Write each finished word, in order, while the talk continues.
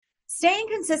Staying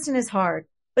consistent is hard,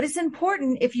 but it's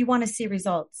important if you want to see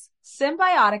results.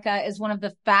 Symbiotica is one of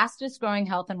the fastest growing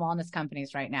health and wellness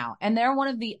companies right now, and they're one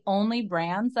of the only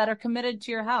brands that are committed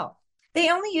to your health. They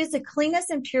only use the cleanest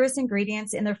and purest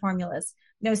ingredients in their formulas.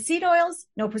 No seed oils,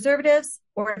 no preservatives,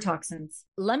 or toxins.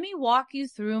 Let me walk you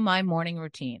through my morning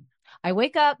routine. I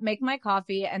wake up, make my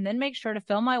coffee, and then make sure to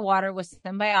fill my water with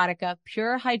Symbiotica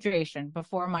Pure Hydration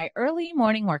before my early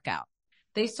morning workout.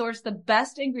 They source the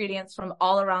best ingredients from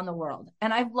all around the world,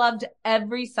 and I've loved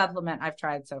every supplement I've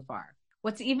tried so far.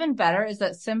 What's even better is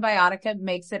that Symbiotica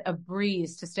makes it a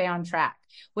breeze to stay on track.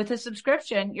 With a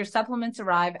subscription, your supplements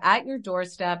arrive at your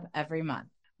doorstep every month.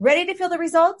 Ready to feel the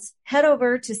results? Head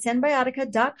over to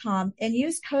Symbiotica.com and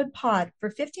use code POD for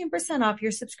 15% off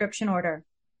your subscription order.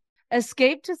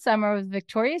 Escape to summer with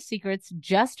Victoria's Secret's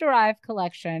just arrived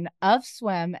collection of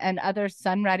swim and other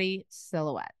sun-ready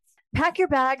silhouettes. Pack your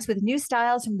bags with new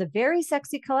styles from the Very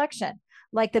Sexy collection,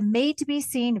 like the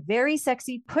made-to-be-seen Very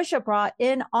Sexy push-up bra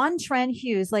in on-trend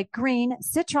hues like green,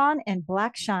 citron, and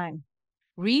black shine.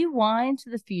 Rewind to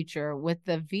the future with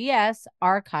the VS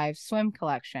Archive swim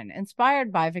collection, inspired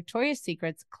by Victoria's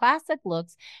Secret's classic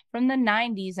looks from the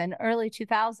 90s and early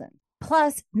 2000s.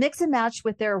 Plus, mix and match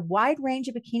with their wide range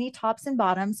of bikini tops and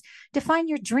bottoms to find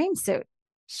your dream suit.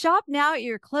 Shop now at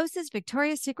your closest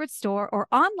Victoria's Secret store or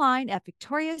online at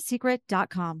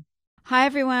victoriassecret.com. Hi,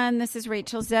 everyone. This is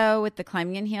Rachel Zoe with the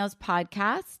Climbing in Heels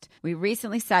podcast. We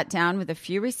recently sat down with a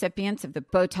few recipients of the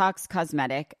Botox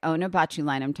Cosmetic,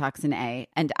 Onabotulinum Toxin A,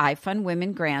 and iFund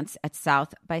Women grants at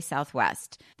South by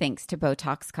Southwest, thanks to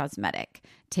Botox Cosmetic.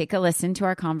 Take a listen to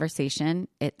our conversation.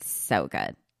 It's so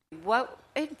good. What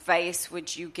advice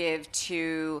would you give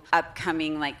to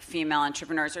upcoming female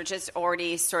entrepreneurs or just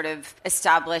already sort of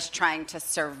established trying to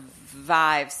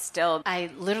survive still? I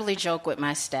literally joke with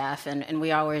my staff and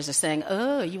we always are saying,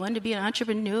 oh, you want to be an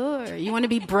entrepreneur? You want to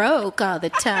be broke all the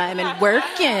time and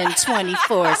working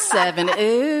 24/7.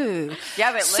 Ooh.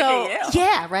 Yeah, but look at you.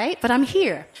 Yeah, right? But I'm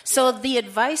here. So the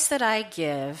advice that I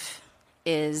give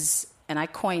is, and I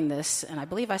coined this, and I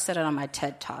believe I said it on my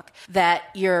TED Talk, that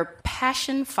your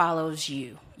passion follows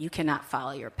you. You cannot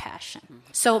follow your passion.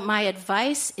 Mm-hmm. So my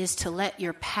advice is to let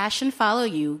your passion follow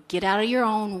you, get out of your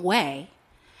own way,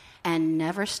 and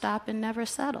never stop and never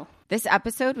settle. This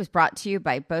episode was brought to you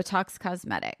by Botox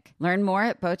Cosmetic. Learn more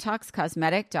at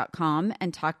BotoxCosmetic.com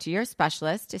and talk to your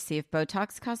specialist to see if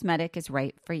Botox Cosmetic is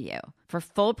right for you. For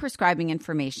full prescribing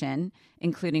information,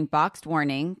 including boxed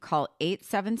warning, call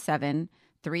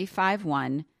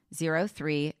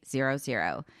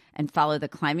 877-351-0300 and follow the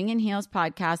Climbing in Heels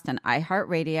podcast on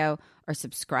iHeartRadio or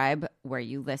subscribe where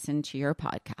you listen to your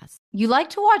podcast. You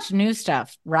like to watch new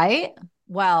stuff, right?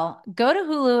 Well, go to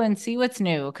Hulu and see what's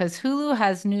new, because Hulu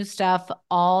has new stuff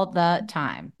all the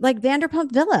time. Like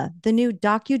Vanderpump Villa, the new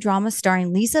docudrama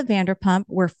starring Lisa Vanderpump,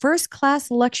 where first-class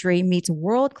luxury meets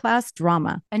world-class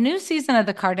drama. A new season of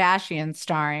The Kardashians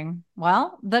starring,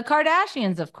 well, the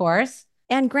Kardashians, of course.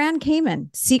 And Grand Cayman,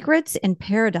 Secrets in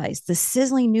Paradise, the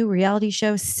sizzling new reality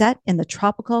show set in the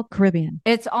tropical Caribbean.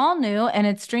 It's all new and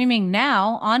it's streaming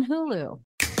now on Hulu.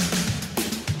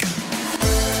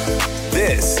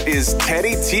 This is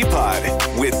Teddy Teapot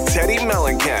with Teddy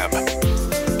Mellencamp.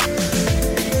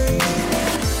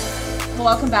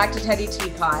 Welcome back to Teddy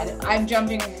Teapot. I'm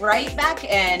jumping right back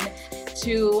in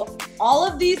to all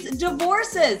of these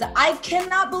divorces. I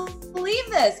cannot believe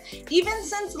this. Even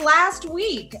since last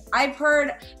week, I've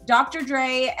heard Dr.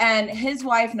 Dre and his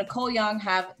wife, Nicole Young,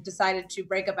 have decided to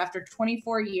break up after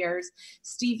 24 years.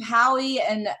 Steve Howie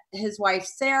and his wife,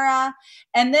 Sarah.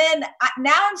 And then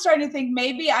now I'm starting to think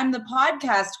maybe I'm the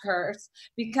podcast curse,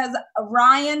 because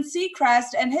Ryan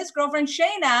Seacrest and his girlfriend,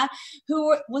 Shayna,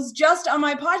 who was just on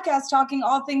my podcast talking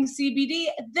all things CBD,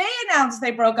 they announced they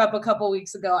broke up a couple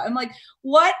weeks ago. I'm like,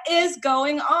 what is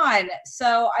going on?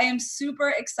 So I am super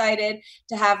excited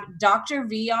to have Dr.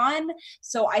 V on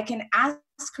so I can ask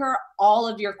her all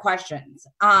of your questions.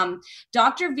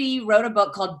 Dr. V wrote a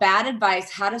book called Bad Advice: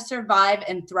 How to Survive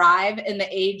and Thrive in the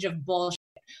Age of Bullshit.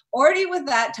 Already with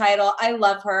that title, I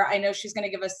love her. I know she's going to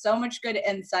give us so much good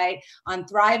insight on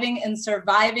thriving and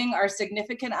surviving our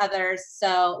significant others.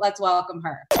 So let's welcome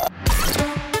her.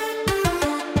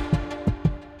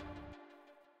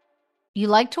 You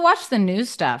like to watch the new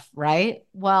stuff, right?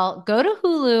 Well, go to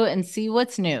Hulu and see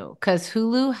what's new, because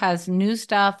Hulu has new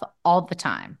stuff all the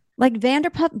time. Like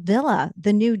Vanderpump Villa,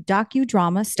 the new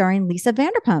docudrama starring Lisa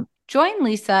Vanderpump. Join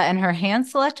Lisa and her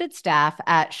hand-selected staff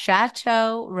at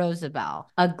Chateau Rosabelle,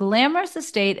 a glamorous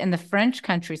estate in the French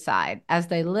countryside, as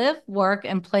they live, work,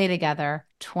 and play together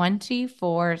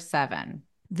 24/7.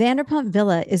 Vanderpump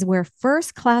Villa is where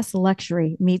first-class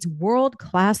luxury meets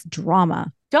world-class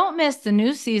drama. Don't miss the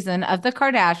new season of The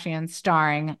Kardashians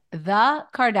starring The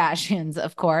Kardashians,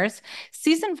 of course.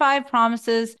 Season 5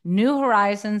 promises new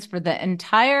horizons for the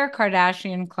entire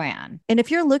Kardashian clan. And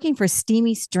if you're looking for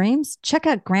steamy streams, check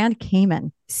out Grand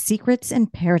Cayman, Secrets in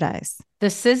Paradise. The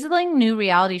sizzling new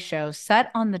reality show set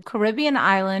on the Caribbean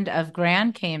island of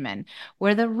Grand Cayman,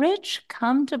 where the rich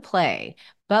come to play.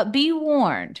 But be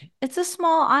warned, it's a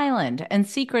small island and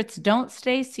secrets don't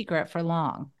stay secret for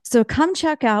long. So come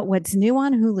check out what's new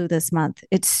on Hulu this month.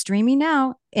 It's streaming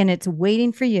now and it's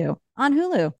waiting for you on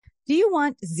Hulu. Do you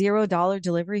want $0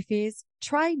 delivery fees?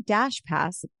 Try Dash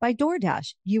Pass by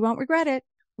DoorDash. You won't regret it.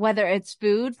 Whether it's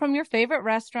food from your favorite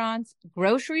restaurants,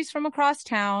 groceries from across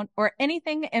town, or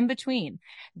anything in between,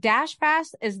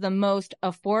 DashPass is the most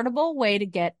affordable way to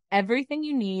get everything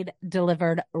you need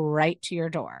delivered right to your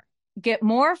door. Get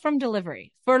more from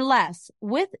delivery for less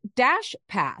with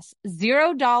DashPass,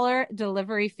 $0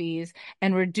 delivery fees,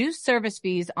 and reduced service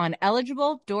fees on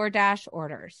eligible DoorDash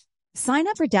orders. Sign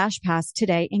up for Dash Pass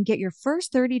today and get your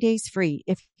first 30 days free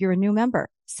if you're a new member.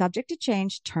 Subject to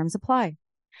change, terms apply.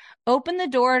 Open the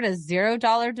door to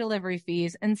 $0 delivery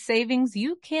fees and savings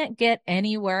you can't get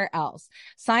anywhere else.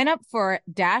 Sign up for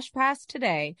Dash Pass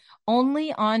today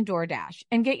only on DoorDash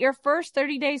and get your first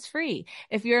 30 days free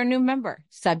if you're a new member.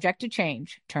 Subject to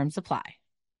change. Terms apply.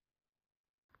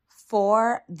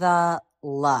 For the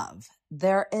love,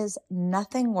 there is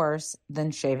nothing worse than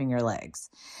shaving your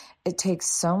legs. It takes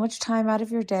so much time out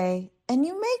of your day, and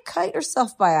you may cut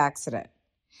yourself by accident.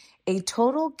 A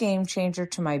total game changer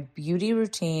to my beauty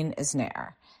routine is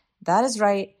Nair. That is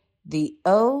right, the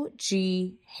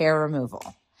OG hair removal.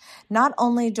 Not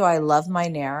only do I love my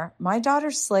Nair, my daughter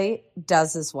Slate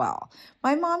does as well.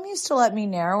 My mom used to let me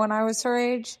Nair when I was her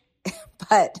age,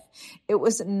 but it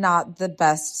was not the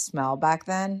best smell back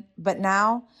then. But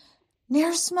now,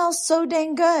 Nair smells so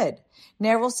dang good.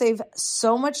 Nair will save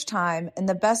so much time, and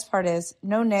the best part is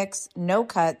no nicks, no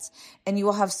cuts, and you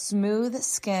will have smooth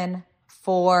skin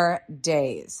for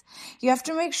days. You have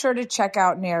to make sure to check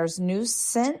out Nair's new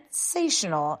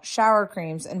sensational shower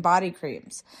creams and body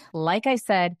creams. Like I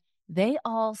said, they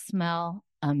all smell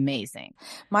amazing.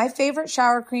 My favorite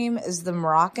shower cream is the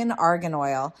Moroccan Argan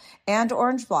Oil and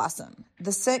Orange Blossom.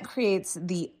 The scent creates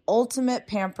the ultimate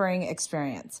pampering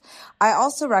experience. I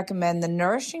also recommend the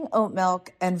Nourishing Oat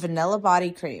Milk and Vanilla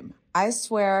Body Cream. I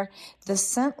swear, the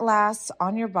scent lasts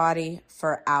on your body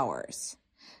for hours.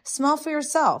 Smell for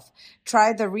yourself.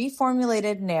 Try the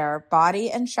reformulated Nair body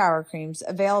and shower creams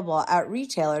available at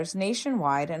retailers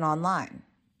nationwide and online.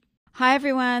 Hi,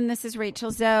 everyone. This is Rachel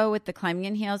Zoe with the Climbing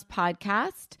in Heels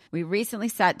podcast. We recently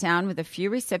sat down with a few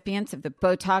recipients of the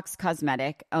Botox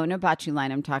Cosmetic,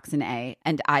 Onabotulinum Toxin A,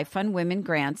 and iFund Women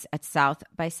grants at South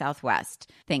by Southwest,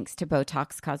 thanks to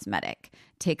Botox Cosmetic.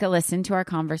 Take a listen to our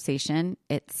conversation.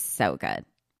 It's so good.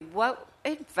 What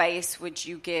advice would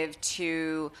you give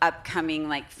to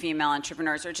upcoming female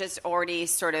entrepreneurs or just already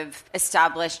sort of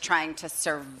established trying to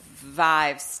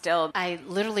survive still? I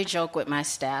literally joke with my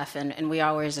staff, and we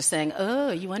always are saying,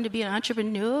 oh, you want to be an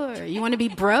entrepreneur? You want to be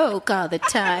broke all the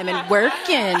time and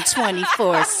working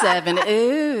 24/7?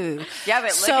 Ooh. Yeah,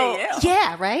 but look at you.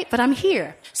 Yeah, right? But I'm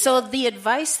here. So the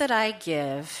advice that I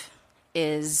give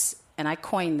is, and I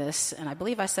coined this, and I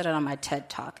believe I said it on my TED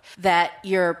Talk, that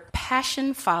your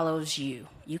passion follows you.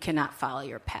 You cannot follow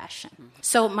your passion. Mm-hmm.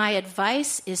 So my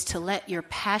advice is to let your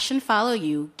passion follow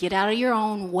you, get out of your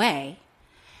own way,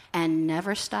 and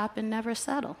never stop and never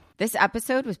settle. This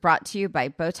episode was brought to you by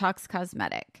Botox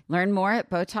Cosmetic. Learn more at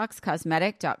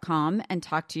BotoxCosmetic.com and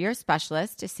talk to your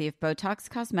specialist to see if Botox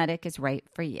Cosmetic is right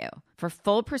for you. For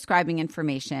full prescribing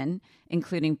information,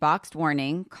 including boxed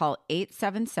warning, call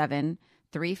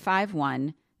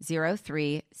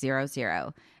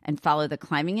 877-351-0300 and follow the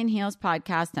Climbing in Heels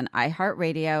podcast on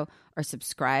iHeartRadio or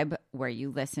subscribe where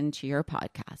you listen to your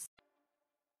podcast.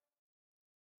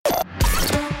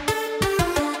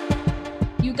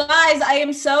 You guys, I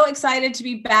am so excited to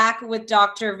be back with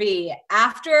Dr. V.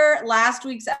 After last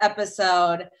week's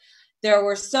episode, there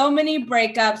were so many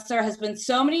breakups. There has been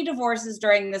so many divorces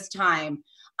during this time.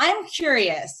 I'm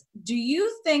curious, do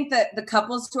you think that the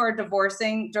couples who are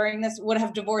divorcing during this would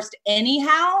have divorced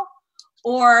anyhow?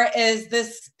 Or is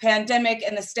this pandemic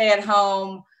and the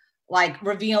stay-at-home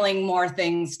revealing more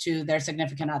things to their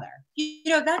significant other?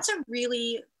 That's a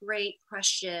really great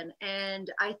question.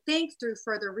 And I think through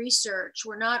further research,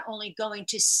 we're not only going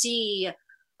to see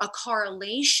a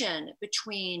correlation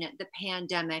between the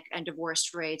pandemic and divorce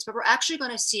rates, but we're actually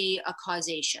going to see a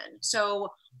causation. So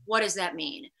what does that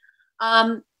mean?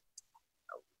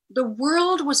 The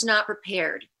world was not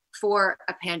prepared for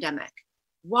a pandemic.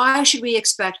 Why should we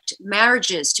expect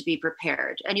marriages to be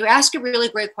prepared? And you ask a really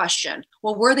great question.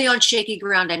 Well, were they on shaky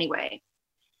ground anyway?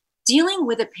 Dealing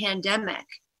with a pandemic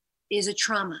is a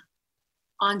trauma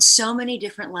on so many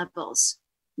different levels.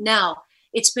 Now,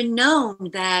 it's been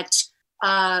known that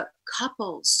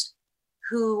couples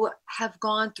who have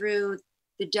gone through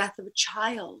the death of a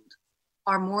child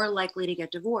are more likely to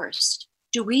get divorced.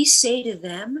 Do we say to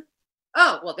them,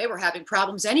 oh, well, they were having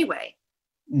problems anyway?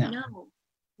 No,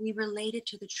 we relate it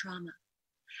to the trauma.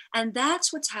 And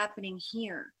that's what's happening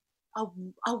here.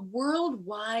 A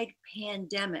worldwide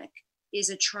pandemic is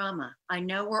a trauma. I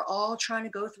know we're all trying to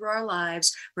go through our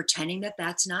lives pretending that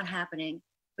that's not happening,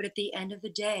 but at the end of the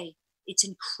day, it's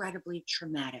incredibly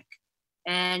traumatic.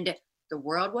 And the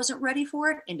world wasn't ready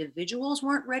for it, individuals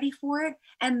weren't ready for it,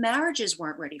 and marriages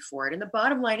weren't ready for it. And the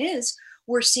bottom line is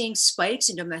we're seeing spikes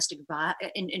in domestic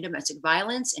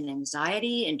violence and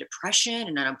anxiety and depression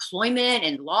and unemployment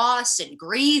and loss and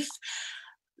grief.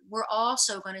 We're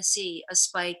also going to see a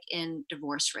spike in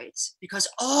divorce rates because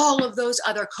all of those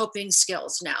other coping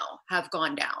skills now have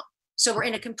gone down. So we're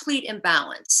in a complete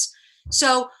imbalance.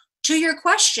 So to your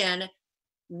question,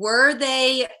 were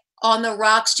they on the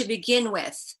rocks to begin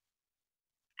with?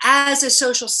 As a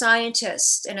social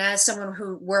scientist and as someone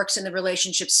who works in the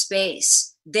relationship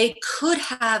space, they could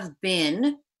have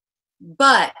been,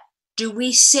 but do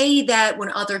we say that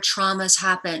when other traumas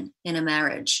happen in a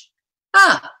marriage?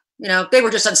 They were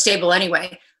just unstable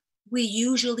anyway. We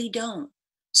usually don't.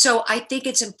 So I think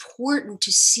it's important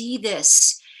to see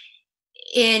this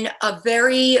in a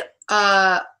very,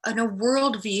 in a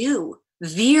world view,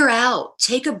 veer out,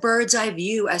 take a bird's eye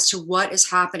view as to what is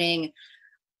happening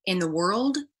in the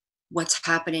world, what's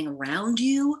happening around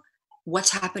you, what's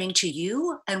happening to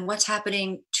you, and what's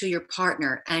happening to your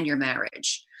partner and your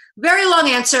marriage. Very long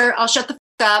answer. I'll shut the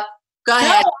up. Go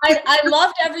ahead. No, I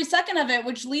loved every second of it,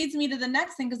 which leads me to the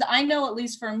next thing, because I know, at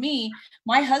least for me,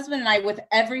 my husband and I, with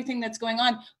everything that's going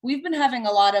on, we've been having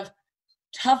a lot of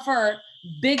tougher,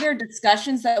 bigger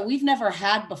discussions that we've never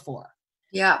had before.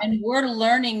 Yeah. And we're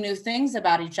learning new things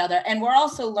about each other. And we're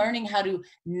also learning how to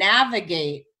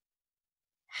navigate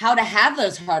how to have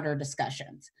those harder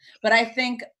discussions. But I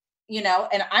think,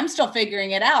 and I'm still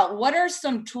figuring it out. What are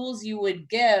some tools you would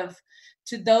give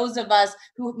to those of us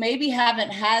who maybe haven't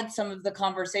had some of the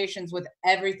conversations with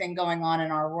everything going on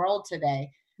in our world today?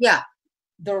 Yeah.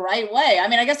 The right way. I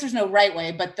mean, I guess there's no right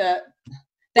way, but the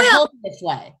healthiest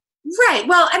way. Right.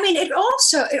 Well, I mean, it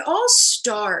all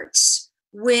starts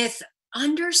with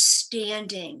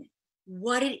understanding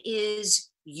what it is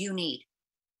you need.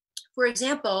 For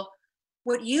example,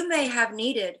 what you may have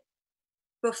needed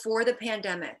before the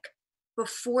pandemic,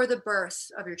 before the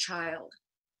birth of your child,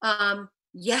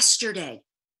 yesterday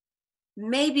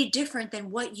may be different than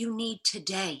what you need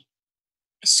today.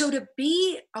 So to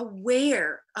be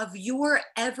aware of your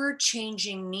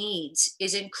ever-changing needs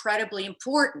is incredibly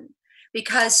important,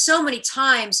 because so many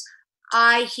times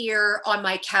I hear on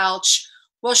my couch,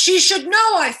 well, she should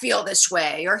know I feel this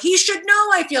way, or he should know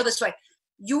I feel this way.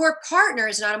 Your partner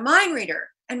is not a mind reader.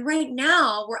 And right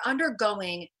now we're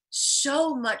undergoing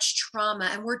so much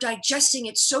trauma and we're digesting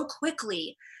it so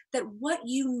quickly that what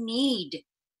you need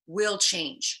will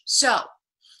change. So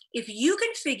if you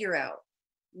can figure out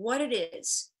what it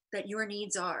is that your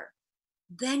needs are,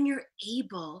 then you're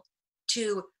able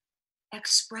to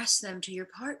express them to your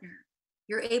partner.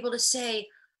 You're able to say,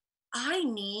 I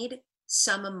need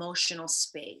some emotional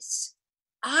space.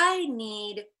 I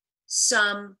need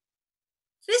some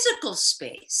physical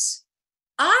space.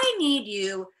 I need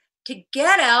you to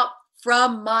get out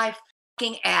from my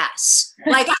fucking ass.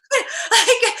 Like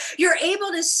you're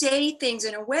able to say things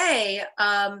in a way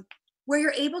where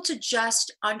you're able to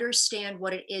just understand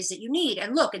what it is that you need.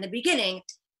 And look, in the beginning,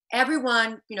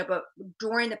 everyone, but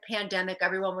during the pandemic,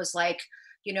 everyone was like,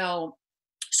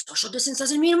 social distance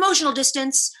doesn't mean emotional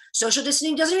distance. Social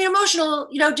distancing doesn't mean emotional,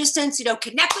 distance,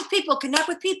 connect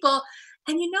with people.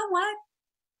 And you know what?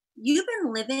 You've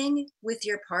been living with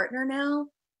your partner now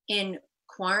in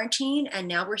quarantine, and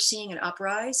now we're seeing an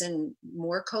uprise in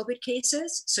more COVID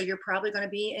cases. So you're probably going to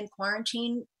be in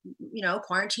quarantine,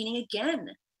 quarantining again.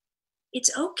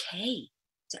 It's okay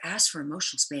to ask for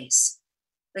emotional space.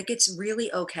 Like, it's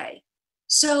really okay.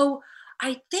 So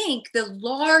I think the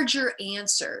larger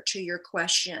answer to your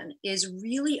question is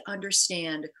really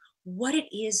understand what it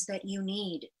is that you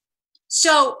need.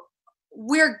 So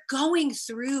we're going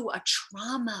through a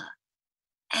trauma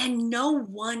and no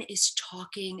one is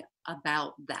talking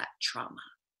about that trauma.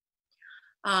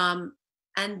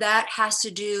 And that has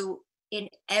to do in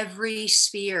every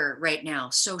sphere right now,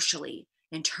 socially,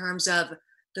 in terms of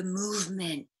the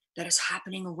movement that is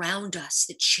happening around us,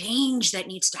 the change that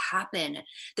needs to happen,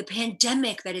 the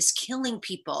pandemic that is killing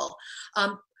people,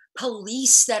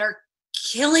 police that are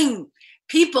killing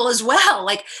people as well.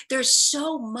 Like there's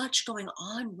so much going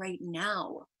on right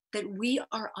now that we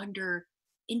are under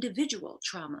individual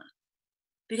trauma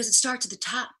because it starts at the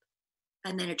top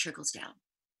and then it trickles down.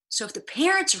 So if the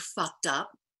parents are fucked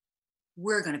up,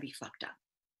 we're going to be fucked up.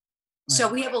 Right. So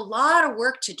we have a lot of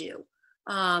work to do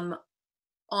on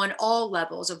all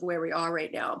levels of where we are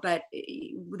right now. But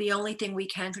the only thing we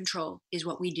can control is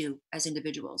what we do as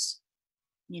individuals,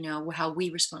 you know, how we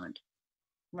respond.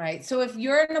 Right. So if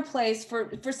you're in a place for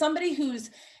somebody who's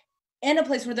in a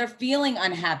place where they're feeling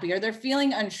unhappy or they're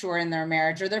feeling unsure in their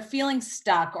marriage or they're feeling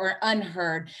stuck or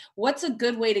unheard, what's a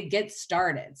good way to get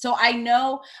started? So I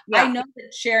know that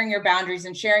sharing your boundaries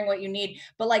and sharing what you need,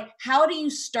 but like, how do you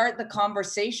start the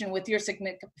conversation with your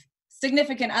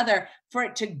significant other for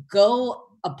it to go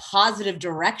a positive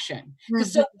direction?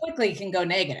 Because so quickly it can go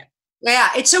negative. Yeah,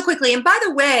 it's so quickly. And by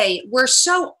the way, we're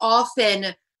so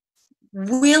often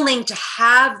willing to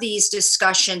have these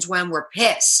discussions when we're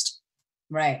pissed.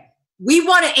 Right. We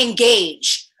want to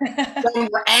engage when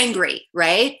we're angry,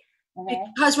 right?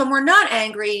 Because when we're not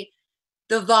angry,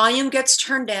 the volume gets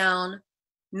turned down.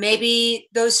 Maybe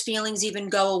those feelings even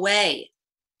go away.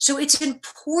 So it's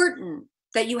important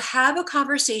that you have a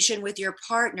conversation with your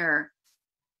partner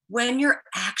when you're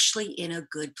actually in a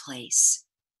good place.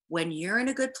 When you're in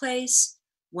a good place,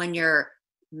 when your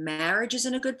marriage is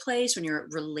in a good place, when your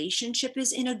relationship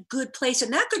is in a good place.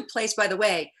 And that good place, by the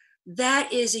way,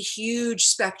 that is a huge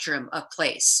spectrum of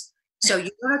place. So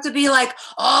you don't have to be like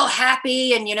all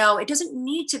happy and, you know, it doesn't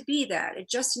need to be that. It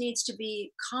just needs to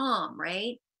be calm,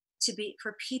 right?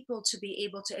 For people to be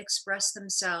able to express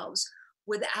themselves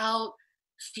without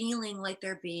feeling like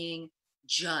they're being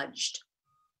judged.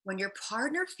 When your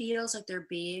partner feels like they're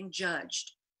being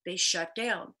judged, they shut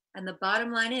down. And the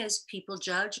bottom line is people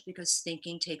judge because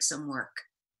thinking takes some work.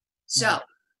 So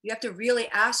you have to really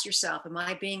ask yourself, am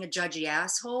I being a judgy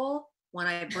asshole when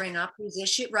I bring up these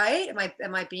issues, right?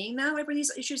 Am I being that when I bring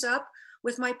these issues up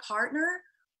with my partner?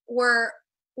 Or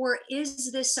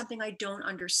is this something I don't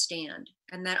understand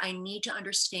and that I need to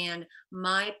understand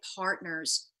my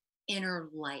partner's inner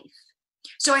life?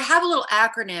 So I have a little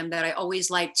acronym that I always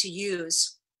like to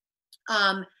use.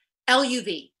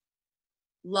 LUV,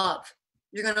 love.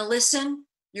 You're going to listen,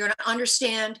 you're going to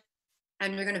understand,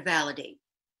 and you're going to validate.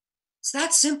 It's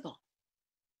that simple.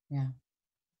 Yeah.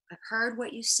 I've heard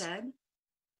what you said.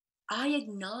 I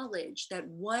acknowledge that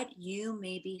what you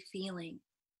may be feeling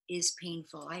is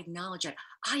painful. I acknowledge that.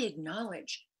 I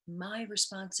acknowledge my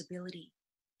responsibility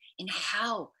in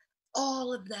how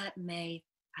all of that may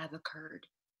have occurred.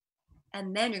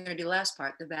 And then you're going to do the last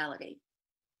part, the validate.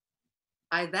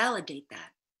 I validate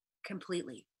that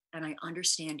completely. And I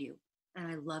understand you. And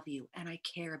I love you. And I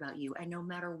care about you. And no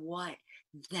matter what,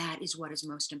 that is what is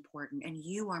most important. And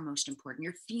you are most important.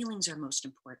 Your feelings are most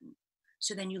important.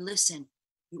 So then you listen,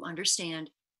 you understand,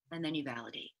 and then you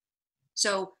validate.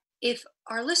 So if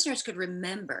our listeners could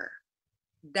remember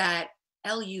that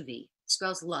LUV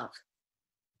spells love,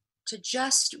 to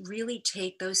just really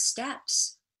take those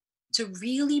steps, to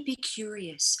really be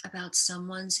curious about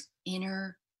someone's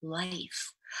inner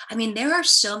life. I mean, there are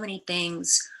so many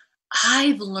things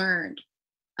I've learned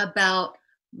about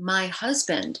my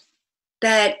husband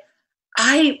that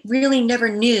I really never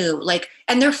knew. Like,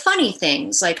 and they're funny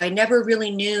things. Like, I never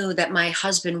really knew that my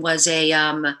husband was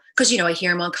because, you know, I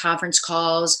hear him on conference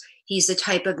calls. He's the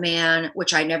type of man,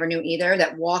 which I never knew either,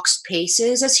 that walks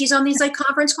paces as he's on these like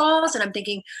conference calls. And I'm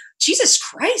thinking, Jesus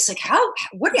Christ, like how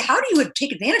do you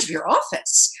take advantage of your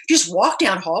office? You just walk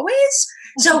down hallways?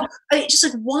 So it just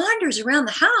like wanders around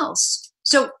the house.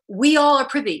 So we all are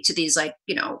privy to these like,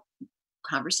 you know,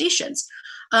 conversations.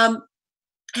 And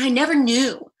I never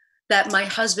knew that my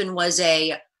husband was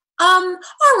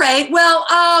all right, well,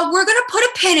 we're going to put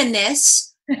a pin in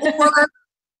this. Or,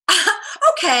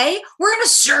 okay, we're going to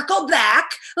circle back.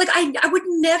 Like I would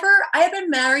never, I have been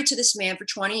married to this man for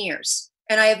 20 years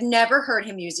and I have never heard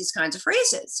him use these kinds of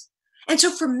phrases. And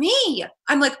so for me,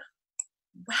 I'm like,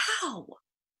 wow,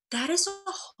 that is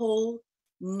a whole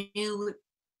new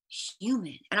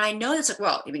human. And I know it's like,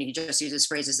 well, I mean, he just uses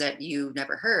phrases that you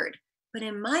never heard. But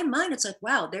in my mind, it's like,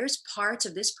 wow, there's parts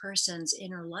of this person's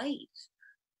inner life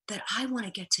that I want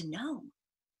to get to know.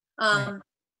 Right.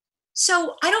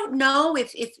 So I don't know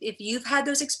if you've had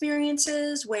those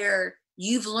experiences where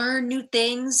you've learned new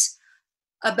things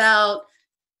about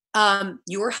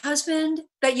your husband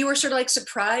that you were sort of like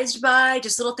surprised by,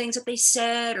 just little things that they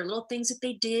said or little things that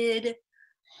they did.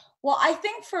 Well, I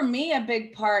think for me, a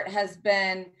big part has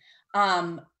been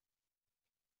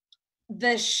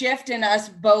the shift in us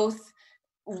both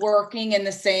working in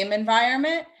the same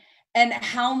environment and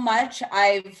how much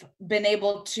I've been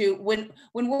able to, when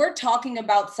we're talking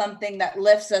about something that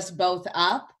lifts us both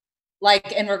up,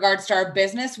 like in regards to our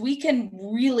business, we can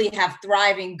really have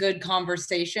thriving, good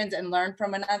conversations and learn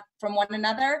from one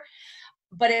another.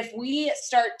 But if we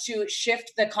start to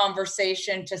shift the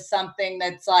conversation to something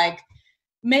that's like,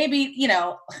 maybe,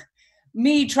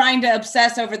 me trying to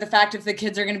obsess over the fact if the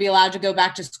kids are going to be allowed to go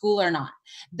back to school or not,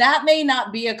 that may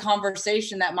not be a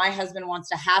conversation that my husband wants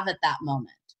to have at that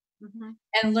moment. Mm-hmm.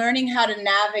 And learning how to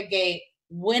navigate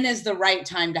when is the right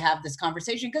time to have this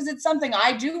conversation, because it's something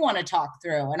I do want to talk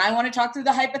through, and I want to talk through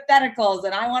the hypotheticals,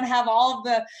 and I want to have all of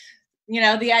the,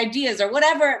 the ideas or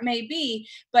whatever it may be.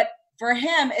 But for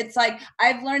him, it's like,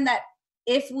 I've learned that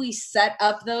if we set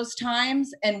up those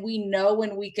times and we know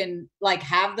when we can like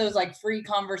have those like free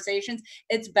conversations,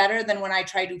 it's better than when I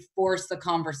try to force the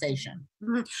conversation.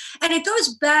 Mm-hmm. And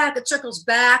it circles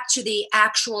back to the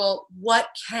actual, what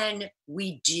can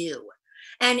we do?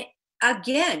 And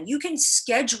again, you can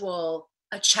schedule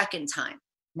a check-in time.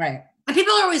 Right. And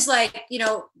people are always like,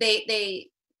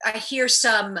 I hear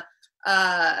some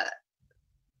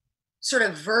sort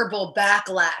of verbal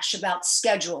backlash about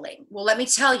scheduling. Well, let me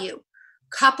tell you,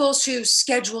 couples who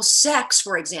schedule sex,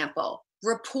 for example,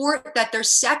 report that their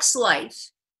sex life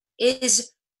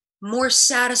is more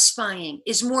satisfying,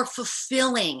 is more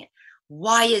fulfilling.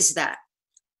 Why is that?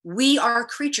 We are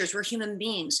creatures, we're human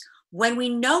beings. When we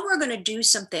know we're going to do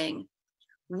something,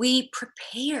 we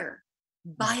prepare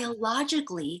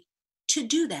biologically to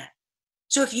do that.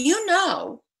 So if you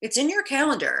know it's in your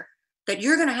calendar that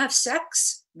you're going to have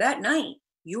sex that night,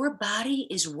 your body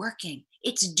is working.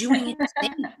 It's doing its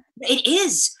thing. It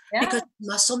is, because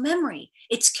muscle memory,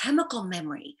 it's chemical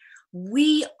memory.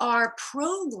 We are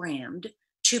programmed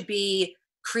to be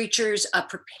creatures of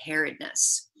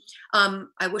preparedness.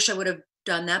 I wish I would have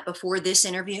done that before this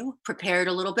interview, prepared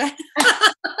a little bit.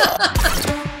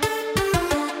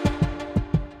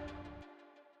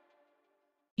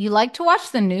 You like to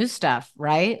watch the new stuff,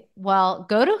 right? Well,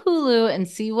 go to Hulu and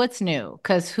see what's new,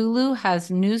 because Hulu has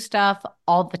new stuff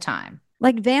all the time.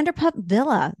 Like Vanderpump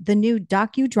Villa, the new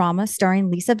docudrama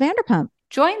starring Lisa Vanderpump.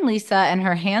 Join Lisa and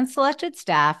her hand-selected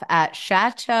staff at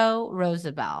Chateau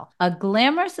Rosabelle, a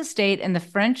glamorous estate in the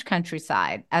French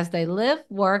countryside, as they live,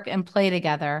 work, and play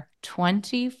together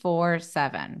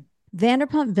 24/7.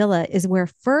 Vanderpump Villa is where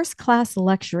first-class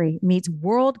luxury meets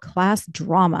world-class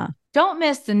drama. Don't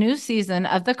miss the new season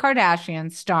of The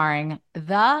Kardashians, starring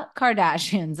The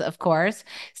Kardashians, of course.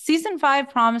 Season 5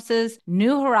 promises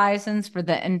new horizons for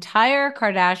the entire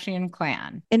Kardashian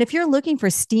clan. And if you're looking for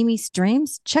steamy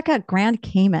streams, check out Grand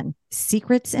Cayman,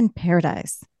 Secrets in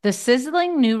Paradise. The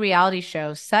sizzling new reality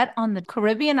show set on the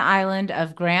Caribbean island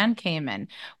of Grand Cayman,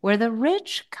 where the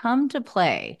rich come to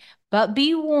play. But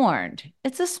be warned,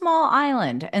 it's a small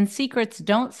island and secrets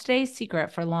don't stay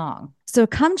secret for long. So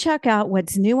come check out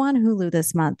what's new on Hulu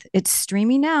this month. It's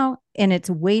streaming now and it's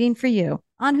waiting for you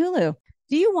on Hulu.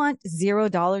 Do you want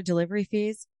 $0 delivery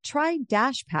fees? Try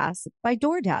Dash Pass by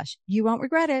DoorDash. You won't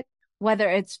regret it. Whether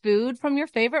it's food from your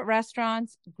favorite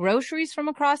restaurants, groceries from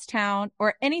across town,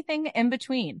 or anything in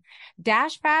between,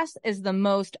 Dash Pass is the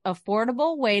most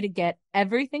affordable way to get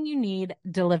everything you need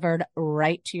delivered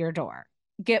right to your door.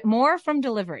 Get more from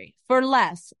delivery for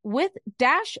less with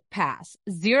Dash Pass,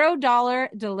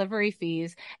 $0 delivery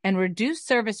fees, and reduced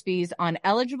service fees on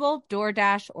eligible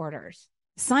DoorDash orders.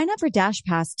 Sign up for Dash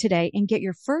Pass today and get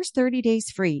your first 30 days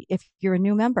free if you're a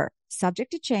new member. Subject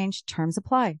to change, terms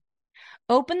apply.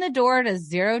 Open the door to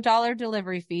 $0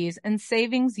 delivery fees and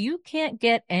savings you can't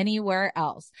get anywhere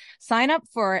else. Sign up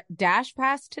for Dash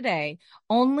Pass today,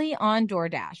 only on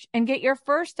DoorDash, and get your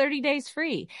first 30 days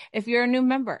free if you're a new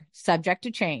member. Subject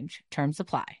to change. Terms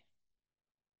apply.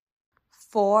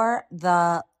 For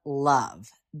the love,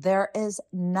 there is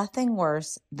nothing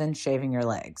worse than shaving your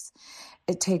legs.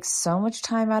 It takes so much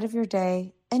time out of your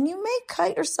day, and you may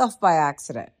cut yourself by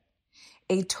accident.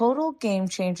 A total game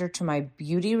changer to my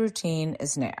beauty routine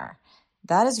is Nair.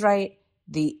 That is right,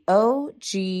 the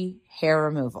OG hair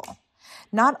removal.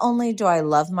 Not only do I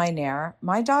love my Nair,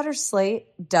 my daughter Slate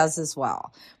does as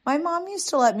well. My mom used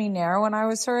to let me Nair when I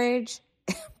was her age,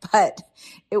 but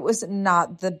it was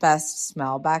not the best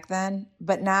smell back then.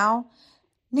 But now,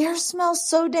 Nair smells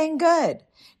so dang good.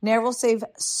 Nair will save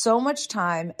so much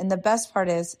time, and the best part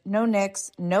is no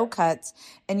nicks, no cuts,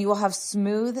 and you will have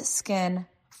smooth skin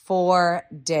for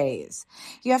days.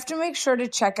 You have to make sure to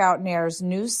check out Nair's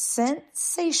new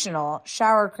sensational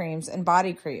shower creams and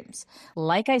body creams.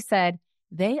 Like I said,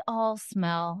 they all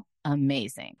smell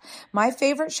amazing. My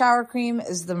favorite shower cream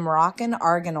is the Moroccan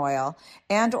Argan Oil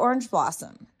and Orange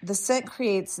Blossom. The scent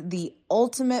creates the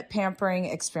ultimate pampering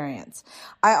experience.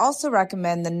 I also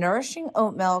recommend the Nourishing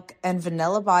Oat Milk and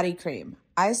Vanilla Body Cream.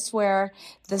 I swear,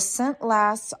 the scent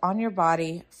lasts on your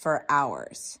body for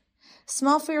hours.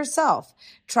 Smell for yourself.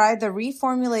 Try the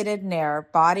reformulated Nair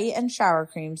body and shower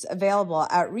creams available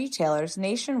at retailers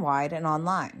nationwide and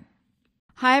online.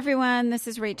 Hi, everyone. This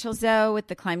is Rachel Zoe with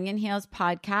the Climbing in Heels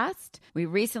podcast. We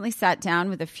recently sat down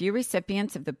with a few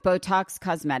recipients of the Botox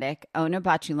Cosmetic,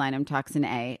 Onabotulinum Toxin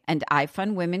A, and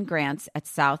iFund Women grants at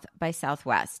South by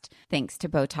Southwest, thanks to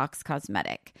Botox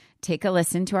Cosmetic. Take a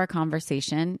listen to our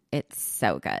conversation. It's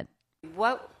so good.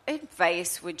 What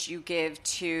advice would you give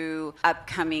to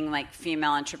upcoming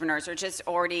female entrepreneurs or just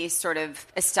already sort of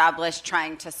established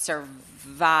trying to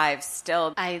survive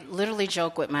still? I literally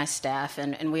joke with my staff,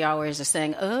 and we always are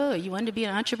saying, oh, you want to be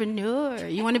an entrepreneur?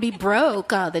 You want to be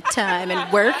broke all the time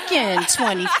and working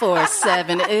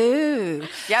 24/7? Ooh.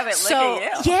 Yeah, but look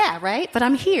at you. Yeah, right? But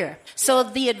I'm here. So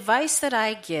the advice that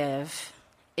I give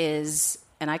is,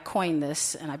 and I coined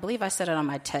this, and I believe I said it on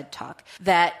my TED Talk,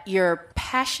 that your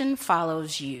passion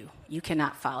follows you. You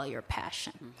cannot follow your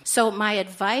passion. Mm-hmm. So my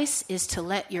advice is to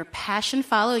let your passion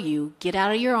follow you, get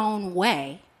out of your own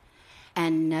way,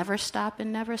 and never stop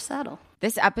and never settle.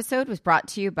 This episode was brought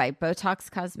to you by Botox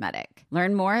Cosmetic.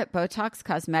 Learn more at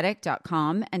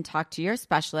BotoxCosmetic.com and talk to your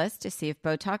specialist to see if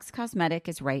Botox Cosmetic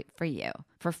is right for you.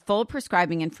 For full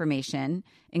prescribing information,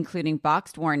 including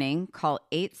boxed warning, call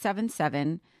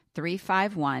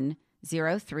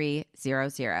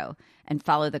 877-351-0300 and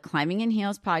follow the Climbing in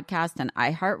Heels podcast on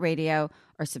iHeartRadio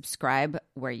or subscribe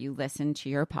where you listen to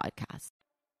your podcast.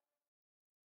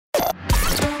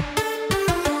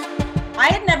 I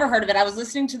had never heard of it. I was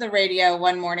listening to the radio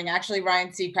one morning, actually Ryan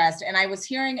Seacrest, and I was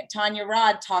hearing Tanya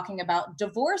Rod talking about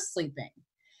divorce sleeping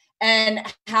and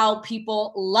how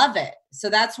people love it. So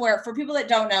that's where, for people that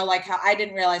don't know, how I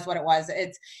didn't realize what it was,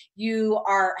 it's you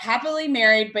are happily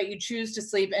married, but you choose to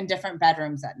sleep in different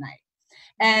bedrooms at night.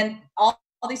 And all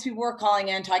these people were calling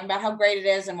in, talking about how great it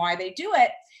is and why they do it.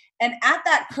 And at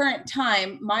that current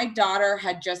time, my daughter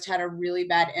had just had a really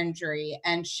bad injury,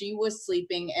 and she was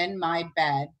sleeping in my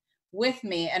bed with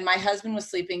me, and my husband was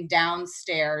sleeping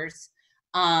downstairs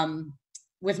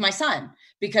with my son,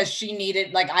 because she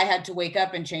needed, I had to wake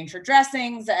up and change her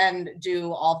dressings and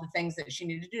do all the things that she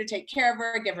needed to do to take care of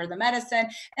her, give her the medicine,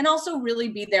 and also really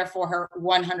be there for her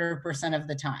 100% of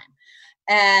the time.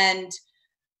 And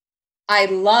I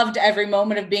loved every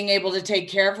moment of being able to take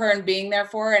care of her and being there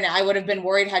for her. And I would have been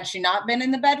worried had she not been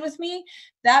in the bed with me.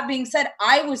 That being said,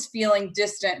 I was feeling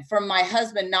distant from my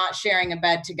husband not sharing a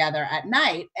bed together at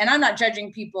night. And I'm not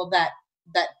judging people that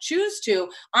choose to.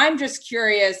 I'm just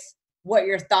curious what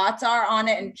your thoughts are on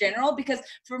it in general, because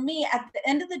for me, at the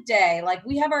end of the day,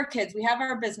 we have our kids, we have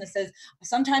our businesses.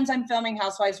 Sometimes I'm filming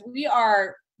Housewives. We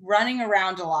are running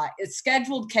around a lot. It's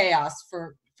scheduled chaos,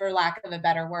 for lack of a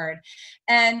better word.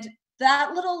 And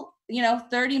that little,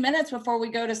 30 minutes before we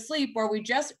go to sleep, where we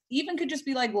just even could just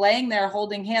be laying there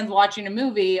holding hands, watching a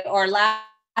movie or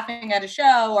laughing at a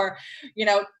show, or,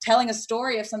 telling a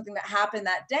story of something that happened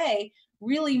that day,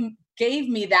 really gave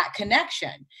me that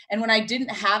connection. And when I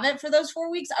didn't have it for those 4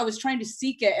 weeks, I was trying to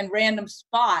seek it in random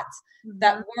spots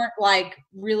that weren't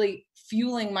really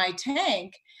fueling my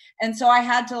tank. And so I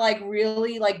had to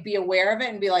really be aware of it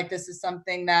and be this is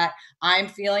something that I'm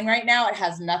feeling right now. It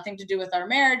has nothing to do with our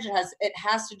marriage. It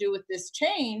has to do with this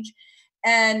change.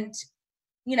 And,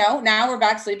 now we're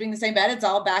back sleeping in the same bed. It's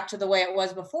all back to the way it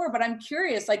was before, but I'm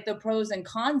curious, the pros and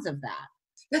cons of that.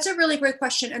 That's a really great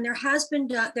question. And there has been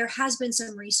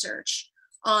some research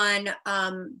on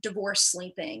divorce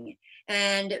sleeping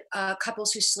and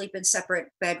couples who sleep in separate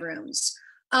bedrooms.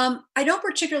 I don't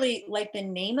particularly like the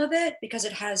name of it because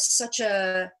it has such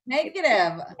a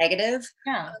negative.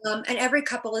 Yeah. And every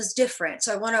couple is different.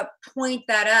 So I want to point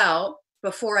that out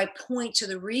before I point to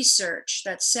the research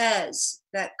that says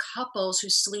that couples who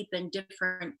sleep in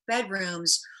different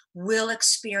bedrooms will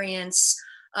experience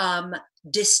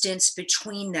distance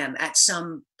between them at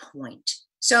some point.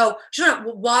 So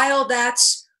while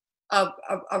that's a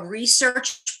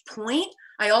research point,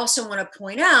 I also want to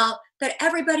point out that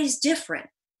everybody's different.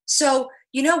 So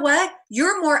you know what?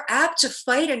 You're more apt to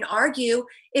fight and argue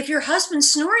if your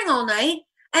husband's snoring all night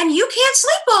and you can't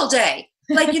sleep all day.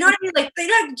 You know what I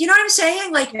mean? You know what I'm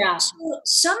saying? Yeah. So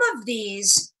some of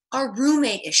these are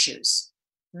roommate issues,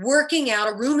 working out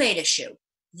a roommate issue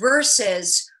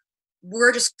versus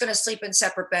we're just going to sleep in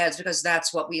separate beds because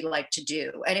that's what we like to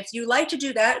do. And if you like to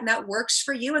do that and that works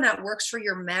for you and that works for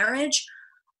your marriage,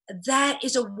 that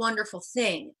is a wonderful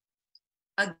thing.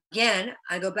 Again,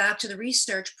 I go back to the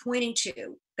research pointing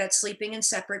to that sleeping in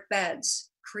separate beds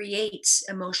creates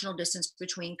emotional distance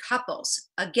between couples.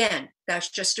 Again, that's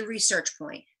just a research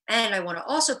point. And I want to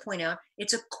also point out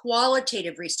it's a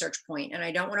qualitative research point, and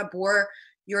I don't want to bore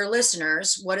your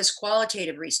listeners. What is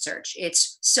qualitative research?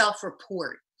 It's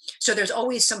self-report. So there's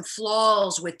always some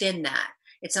flaws within that.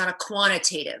 It's not a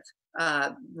quantitative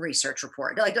research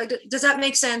report. Like, does that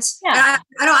make sense? Yeah.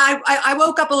 I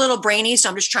woke up a little brainy, so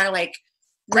I'm just trying to like.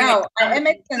 No, it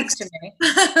makes sense to me.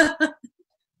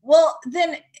 Well,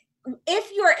 then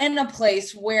if you're in a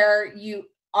place where you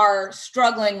are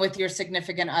struggling with your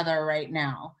significant other right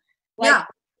now, like,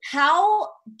 how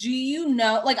do you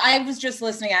know? Like, I was just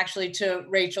listening actually to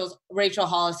Rachel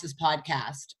Hollis's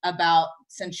podcast about,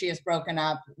 since she has broken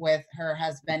up with her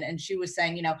husband, and she was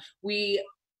saying, we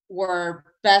are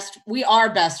best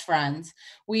friends.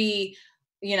 We,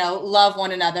 love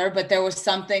one another, but there was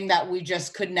something that we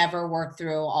just could never work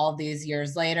through all these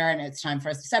years later. And it's time for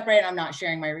us to separate. I'm not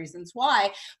sharing my reasons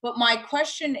why, but my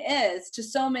question is to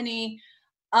so many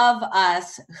of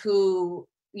us who,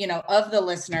 of the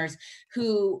listeners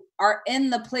who are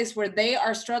in the place where they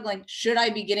are struggling, should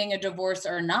I be getting a divorce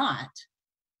or not?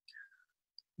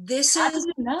 This is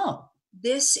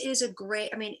a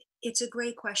great, it's a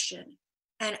great question.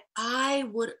 And I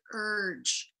would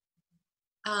urge,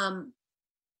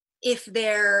 if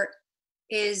there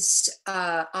is,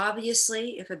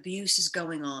 obviously, if abuse is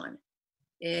going on,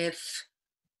 if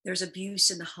there's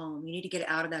abuse in the home, you need to get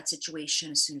out of that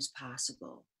situation as soon as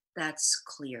possible. That's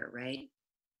clear, right?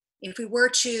 If we were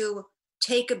to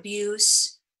take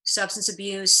abuse, substance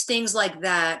abuse, things like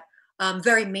that,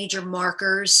 very major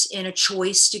markers in a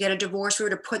choice to get a divorce, we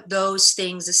were to put those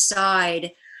things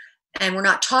aside, and we're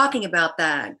not talking about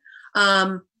that,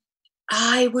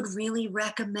 I would really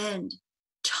recommend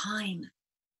time.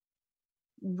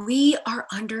 We are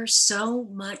under so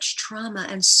much trauma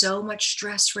and so much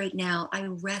stress right now. I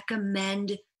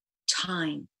recommend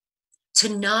time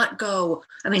to not go.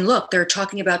 Look, they're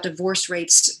talking about divorce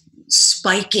rates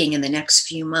spiking in the next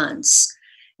few months.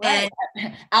 Right.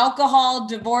 And alcohol,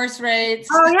 divorce rates.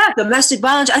 Oh yeah, domestic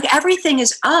violence, like everything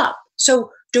is up.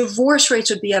 So divorce rates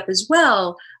would be up as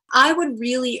well. I would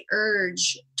really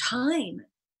urge time.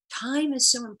 Time is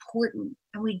so important,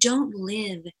 and we don't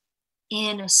live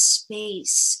in a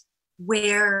space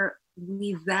where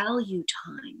we value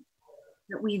time,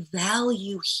 that we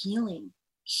value healing.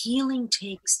 Healing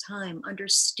takes time.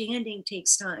 Understanding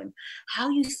takes time. How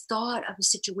you thought of a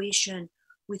situation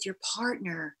with your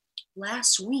partner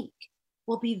last week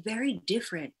will be very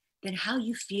different than how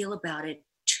you feel about it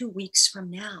 2 weeks from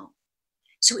now.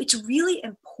 So it's really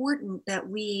important that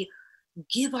we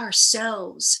give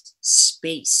ourselves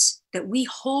space, that we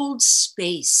hold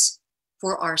space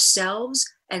for ourselves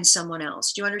and someone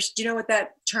else. Do you know what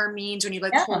that term means when you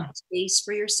hold space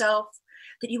for yourself?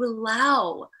 That you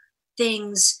allow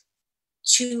things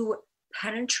to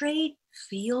penetrate,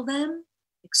 feel them,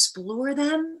 explore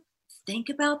them, think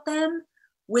about them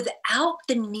without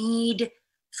the need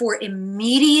for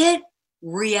immediate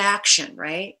reaction,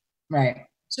 right? Right.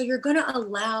 So you're going to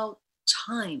allow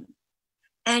time.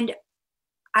 And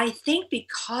I think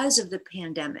because of the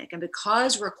pandemic and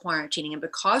because we're quarantining and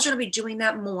because we're going to be doing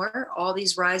that more, all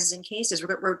these rises in cases,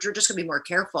 we're just going to be more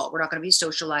careful. We're not going to be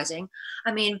socializing.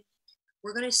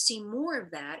 We're going to see more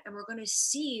of that, and we're going to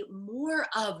see more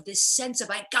of this sense of,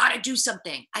 I got to do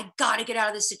something. I got to get out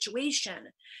of this situation.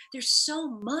 There's so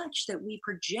much that we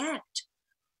project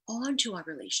onto our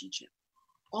relationship,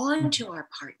 onto our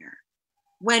partner.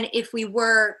 When if we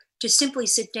were to simply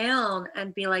sit down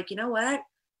and be like, you know what?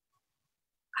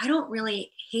 I don't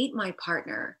really hate my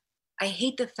partner. I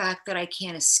hate the fact that I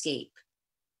can't escape.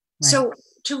 Right. So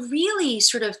to really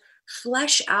sort of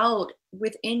flesh out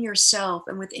within yourself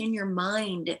and within your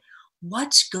mind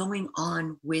what's going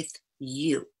on with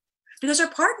you. Because our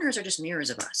partners are just mirrors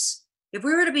of us. If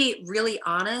we were to be really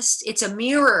honest, it's a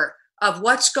mirror of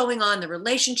what's going on in the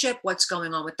relationship, what's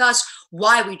going on with us,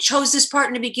 why we chose this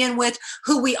partner to begin with,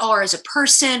 who we are as a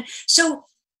person. So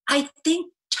I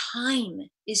think time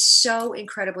is so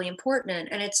incredibly important.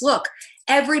 And it's, look,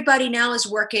 everybody now is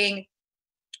working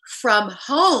from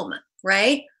home,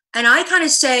 right? And I kind of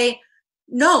say,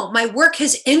 no, my work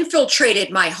has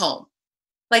infiltrated my home.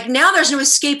 Like now there's no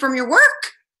escape from your work.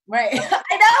 Right.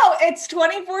 I know. It's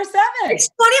 24/7. It's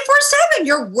 24/7.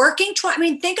 You're working.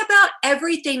 Think about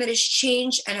everything that has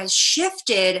changed and has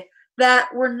shifted that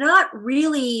we're not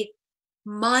really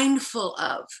mindful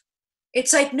of.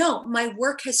 It's like, no, my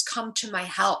work has come to my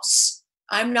house.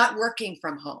 I'm not working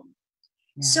from home.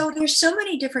 Yeah. So there's so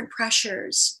many different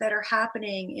pressures that are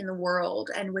happening in the world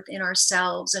and within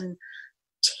ourselves. And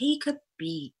take a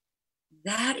beat.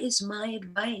 that is my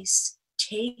advice.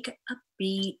 Take a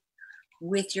beat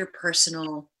with your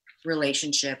personal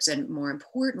relationships, and more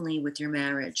importantly, with your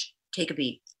marriage. Take a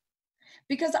beat.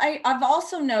 Because I've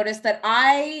also noticed that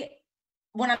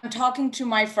when I'm talking to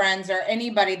my friends or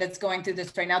anybody that's going through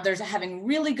this right now, there's having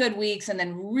really good weeks and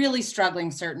then really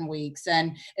struggling certain weeks.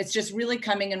 And it's just really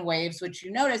coming in waves, which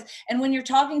you notice. And when you're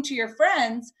talking to your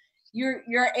friends, you're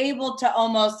able to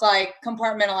almost like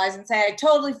compartmentalize and say, I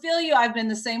totally feel you. I've been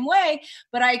the same way.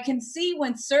 But I can see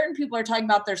when certain people are talking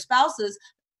about their spouses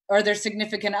or their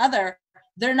significant other,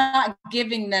 they're not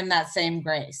giving them that same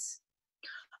grace.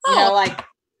 You know, like,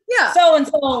 yeah,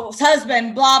 so-and-so's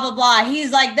husband, blah, blah, blah.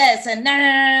 He's like this and nah, nah,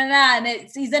 nah, nah, and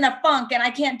he's in a funk and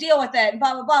I can't deal with it and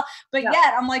blah, blah, blah. But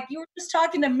yet I'm like, you were just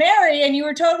talking to Mary and you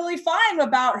were totally fine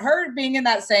about her being in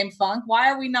that same funk. Why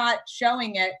are we not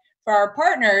showing it for our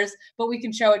partners, but we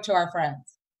can show it to our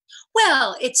friends?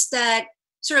 Well, it's that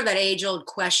sort of that age-old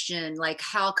question, like,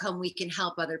 how come we can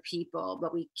help other people,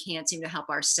 but we can't seem to help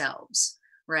ourselves,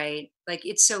 right? Like,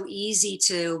 it's so easy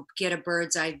to get a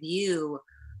bird's eye view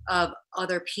of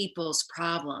other people's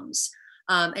problems.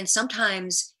 And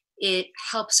sometimes it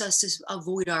helps us to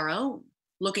avoid our own.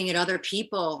 Looking at other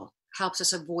people helps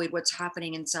us avoid what's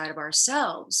happening inside of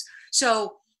ourselves.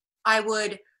 So I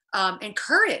would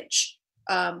encourage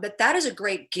that is a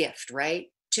great gift,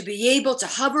 right? To be able to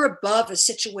hover above a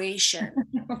situation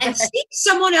and see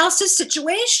someone else's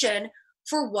situation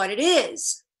for what it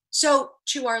is. So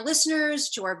to our listeners,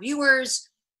 to our viewers,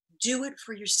 do it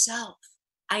for yourself.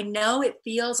 I know it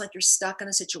feels like you're stuck in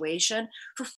a situation.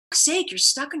 For fuck's sake, you're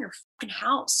stuck in your fucking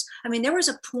house. I mean, there was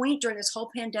a point during this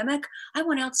whole pandemic, I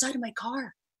went outside of my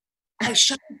car. I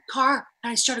shut the car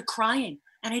and I started crying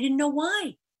and I didn't know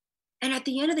why. And at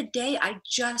the end of the day, I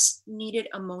just needed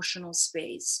emotional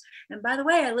space. And by the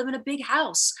way, I live in a big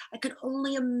house. I could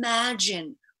only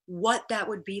imagine what that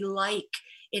would be like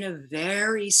in a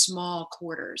very small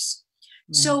quarters.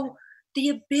 Mm-hmm. So the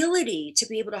ability to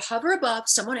be able to hover above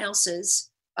someone else's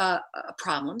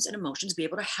problems and emotions, be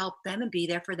able to help them and be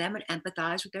there for them and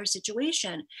empathize with their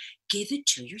situation, give it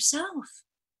to yourself.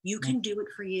 You can do it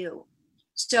for you.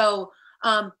 So,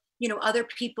 other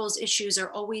people's issues are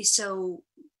always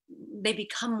they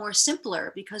become more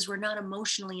simpler because we're not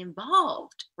emotionally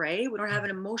involved, right? We don't have an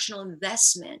emotional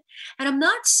investment. And I'm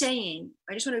not saying,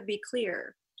 I just want to be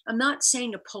clear, I'm not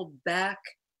saying to pull back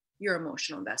your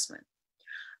emotional investment.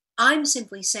 I'm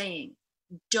simply saying,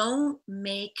 don't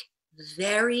make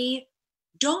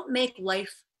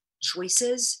life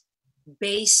choices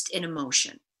based in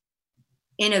emotion,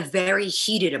 in a very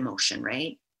heated emotion,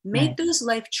 right? Make those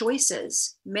life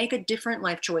choices, make a different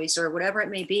life choice or whatever it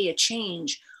may be, a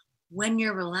change when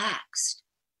you're relaxed,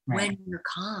 when you're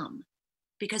calm,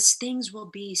 because things will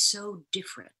be so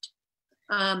different.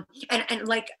 And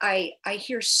like I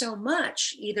hear so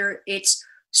much, either it's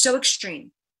so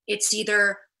extreme, it's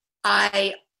either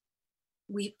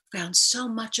we found so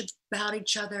much about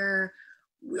each other,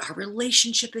 our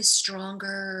relationship is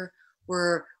stronger,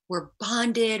 we're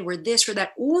bonded, we're this or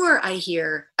that, or I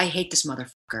hear, I hate this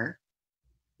motherfucker,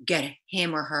 get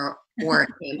him or her or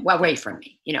him away from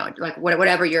me, like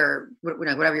whatever your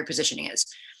positioning is,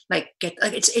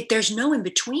 there's no in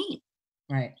between.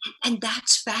 Right. And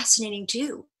that's fascinating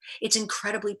too. It's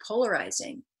incredibly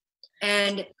polarizing.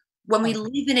 And when we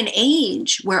live in an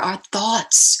age where our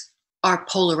thoughts are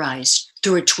polarized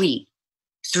through a tweet,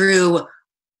 through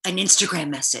an Instagram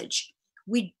message,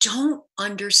 we don't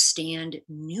understand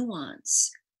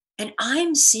nuance. And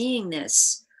I'm seeing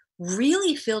this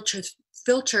really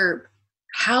filter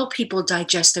how people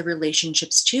digest their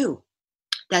relationships too.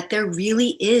 That there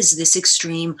really is this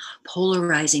extreme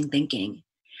polarizing thinking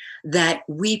that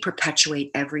we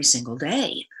perpetuate every single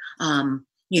day, on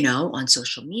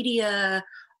social media,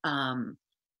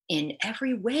 in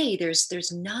every way.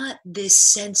 There's not this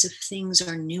sense of things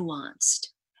are nuanced.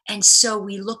 And so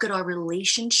we look at our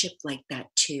relationship like that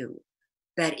too,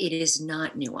 that it is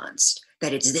not nuanced,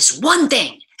 that it's this one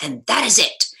thing and that is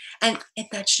it. And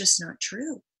that's just not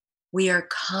true. We are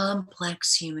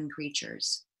complex human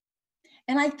creatures.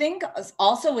 And I think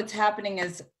also what's happening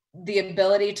is the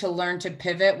ability to learn to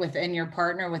pivot within your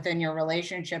partner, within your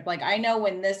relationship. Like I know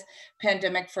when this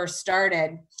pandemic first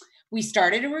started, we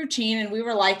started a routine and we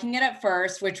were liking it at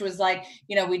first, which was like,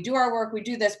 we do our work, we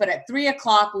do this, but at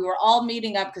 3:00, we were all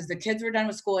meeting up because the kids were done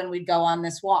with school and we'd go on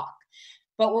this walk.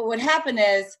 But what would happen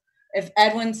is if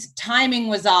Edwin's timing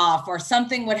was off or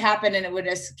something would happen and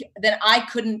then I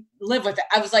couldn't live with it.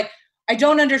 I was like, I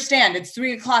don't understand. It's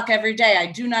 3:00 every day. I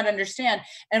do not understand.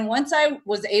 And once I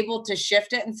was able to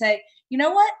shift it and say, you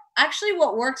know what? actually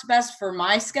what works best for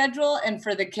my schedule and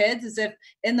for the kids is if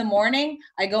in the morning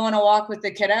I go on a walk with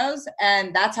the kiddos,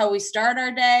 and that's how we start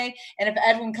our day. And if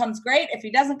Edwin comes, great. If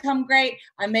he doesn't come, great.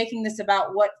 I'm making this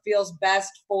about what feels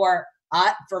best for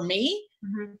me.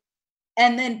 Mm-hmm.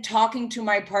 And then talking to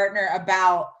my partner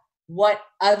about what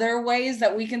other ways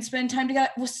that we can spend time together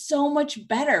was so much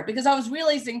better, because I was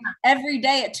realizing every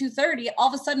day at 2:30, all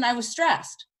of a sudden I was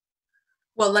stressed.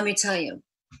 Well, let me tell you,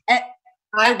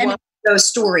 I want those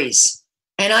stories,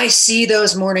 and I see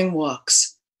those morning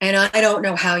walks, and I don't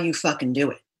know how you fucking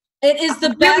do it. It is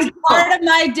the best part of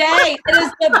my day. It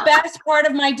is the best part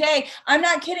of my day. I'm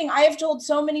not kidding. I have told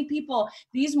so many people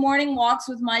these morning walks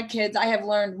with my kids, I have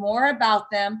learned more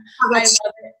about them. I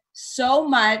love it so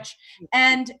much.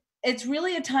 And it's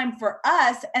really a time for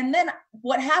us. And then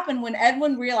what happened when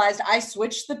Edwin realized I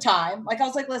switched the time, like I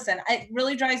was like, listen, it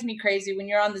really drives me crazy when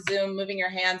you're on the Zoom moving your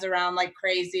hands around like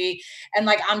crazy. And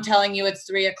like, I'm telling you it's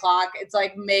 3:00. It's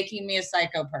like making me a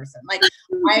psycho person. Like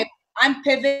I'm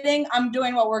pivoting. I'm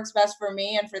doing what works best for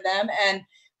me and for them.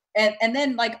 And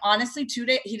then like, honestly, 2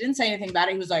 days, he didn't say anything about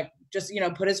it. He was like, just,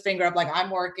 put his finger up, like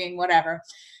I'm working, whatever.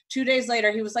 2 days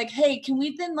later, he was like, hey, can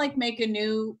we then like make a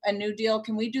new deal?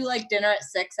 Can we do like dinner at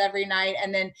 6 every night?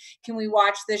 And then can we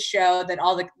watch this show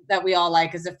that we all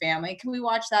like as a family? Can we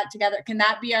watch that together? Can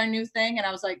that be our new thing? And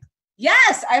I was like,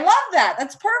 yes, I love that.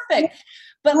 That's perfect.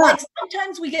 But like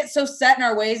sometimes we get so set in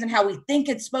our ways and how we think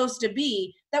it's supposed to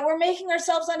be that we're making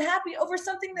ourselves unhappy over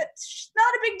something that's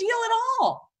not a big deal at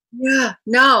all. Yeah,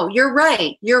 no, you're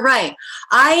right. You're right.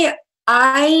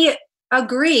 I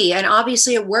agree. And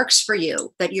obviously it works for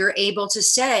you that you're able to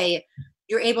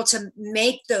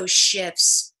make those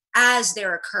shifts as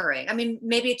they're occurring. I mean,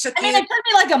 maybe it took me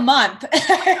like a month.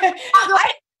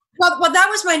 Well, that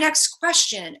was my next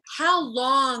question. How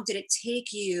long did it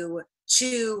take you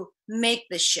to make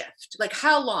the shift? Like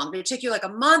how long? Did it take you like a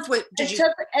month?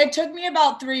 It took me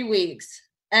about 3 weeks.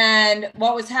 And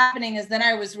what was happening is then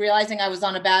I was realizing I was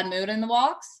on a bad mood in the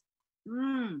walks.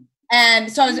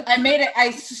 And so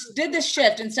I did this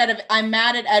shift. Instead of I'm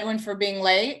mad at Edwin for being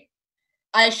late,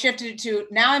 I shifted it to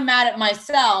now I'm mad at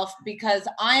myself because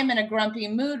I'm in a grumpy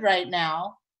mood right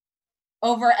now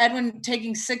over Edwin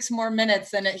taking 6 more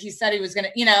minutes than he said he was going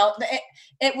to,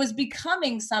 it was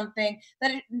becoming something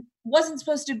that it wasn't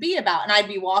supposed to be about. And I'd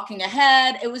be walking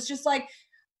ahead. It was just like,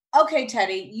 okay,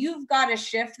 Teddy, you've got to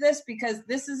shift this because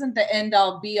this isn't the end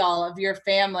all be all of your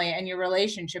family and your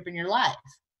relationship in your life.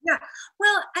 Yeah.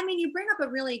 Well, I mean, you bring up a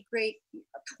really great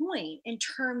point in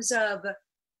terms of,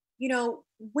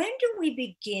 when do we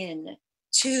begin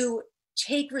to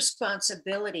take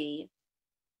responsibility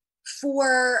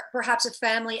for perhaps a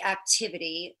family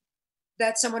activity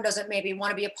that someone doesn't maybe want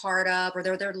to be a part of, or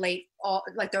they're late all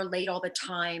the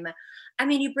time. I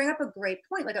mean, you bring up a great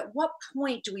point. Like, at what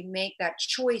point do we make that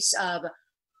choice of,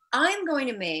 I'm going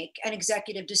to make an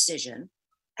executive decision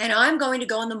and I'm going to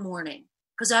go in the morning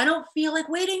because I don't feel like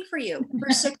waiting for you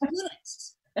for 6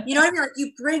 minutes. You know what I mean? Like,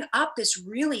 you bring up this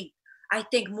really, I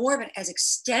think, more of an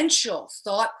existential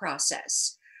thought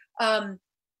process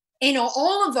in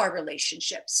all of our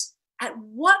relationships. At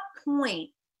what point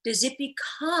does it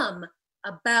become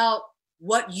about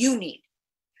what you need?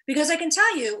 Because I can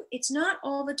tell you, it's not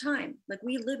all the time. Like,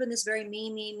 we live in this very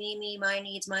me, my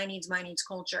needs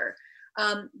culture.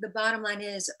 The bottom line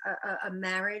is a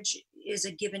marriage is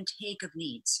a give and take of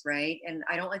needs, right? And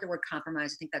I don't like the word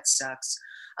compromise. I think that sucks.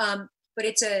 But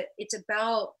it's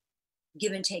about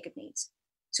give and take of needs.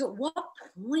 So at what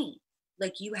point,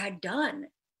 like, you had done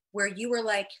where you were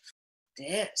like,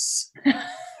 this,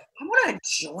 I want to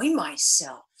enjoy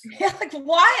myself. Yeah, like,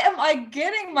 why am I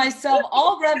getting myself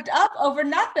all revved up over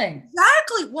nothing?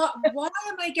 Exactly. Why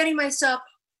am I getting myself,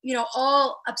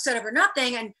 all upset over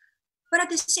nothing? But at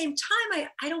the same time,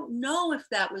 I don't know if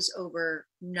that was over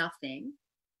nothing.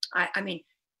 I mean,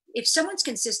 if someone's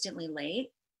consistently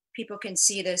late, people can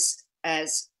see this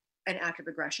as an act of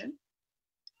aggression.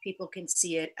 People can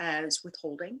see it as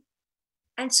withholding.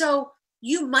 And so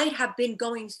you might have been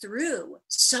going through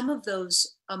some of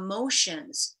those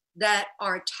emotions that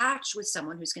are attached with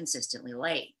someone who's consistently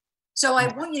late. So I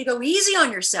want you to go easy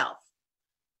on yourself.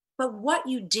 But what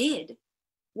you did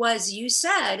was you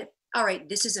said, all right,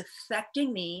 this is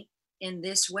affecting me in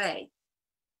this way.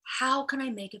 How can I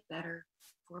make it better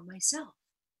for myself?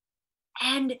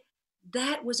 And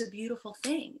that was a beautiful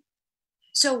thing.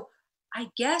 So I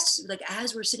guess, like,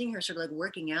 as we're sitting here sort of like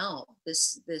working out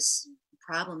this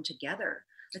problem together,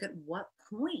 like, at what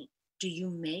point do you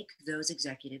make those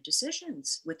executive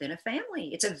decisions within a family?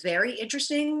 It's a very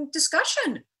interesting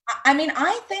discussion. I mean,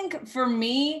 I think for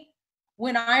me,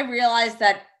 when I realized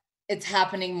that it's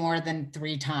happening more than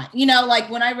 3 times. You know, like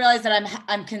when I realize that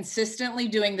I'm consistently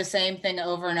doing the same thing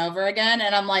over and over again.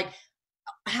 And I'm like,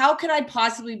 how could I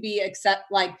possibly be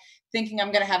thinking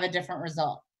I'm going to have a different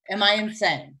result? Am I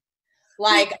insane?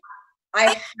 Like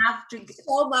I have to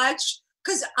so much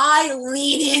because I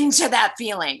lean into that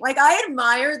feeling. Like I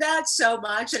admire that so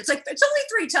much. It's like, it's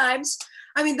only 3 times.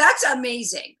 I mean, that's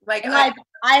amazing. Like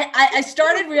I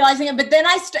started realizing it, but then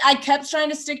I kept trying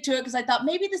to stick to it because I thought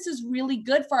maybe this is really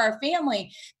good for our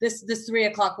family. This 3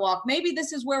 o'clock walk, maybe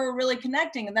this is where we're really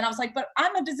connecting. And then I was like, but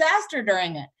I'm a disaster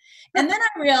during it. And then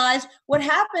I realized what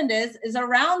happened is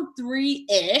around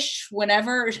 3-ish,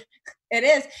 whenever it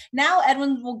is, now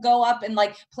Edwin will go up and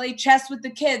like play chess with the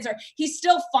kids, or he's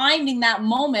still finding that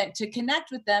moment to connect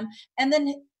with them. And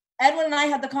then Edwin and I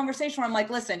had the conversation where I'm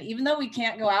like, listen, even though we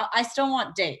can't go out, I still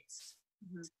want dates.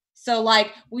 Mm-hmm. So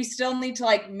like, we still need to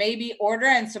like maybe order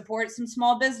and support some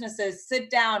small businesses,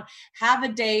 sit down, have a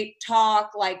date,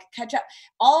 talk, like catch up,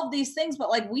 all of these things. But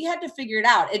like, we had to figure it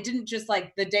out. It didn't just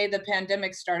like the day the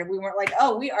pandemic started, we weren't like,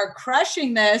 oh, we are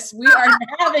crushing this. We are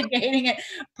navigating it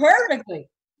perfectly.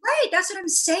 Right. That's what I'm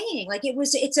saying. Like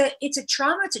it's a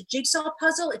trauma. It's a jigsaw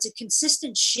puzzle. It's a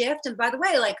consistent shift. And by the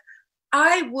way, like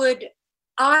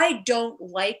I don't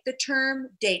like the term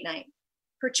date night,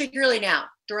 particularly now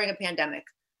during a pandemic.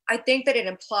 I think that it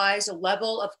implies a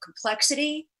level of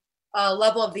complexity, a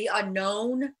level of the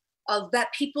unknown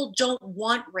that people don't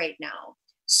want right now.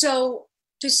 So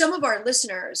to some of our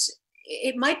listeners,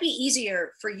 it might be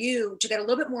easier for you to get a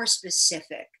little bit more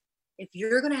specific. If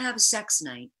you're going to have a sex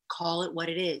night, call it what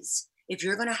it is. If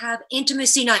you're going to have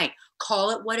intimacy night, call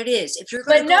it what it is. If you're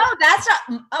going that's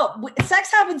not. Oh,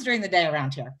 sex happens during the day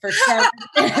around here for sure.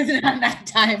 It's not a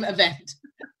nighttime event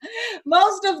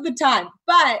most of the time.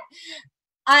 But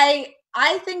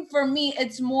I think for me,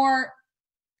 it's more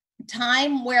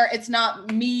time where it's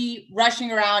not me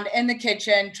rushing around in the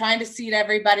kitchen trying to seat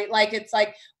everybody. Like it's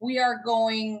like we are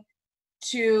going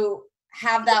to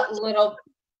have that little.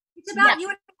 It's about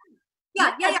you.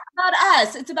 Yeah. It's about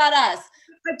us. It's about us.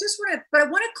 I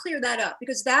want to clear that up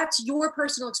because that's your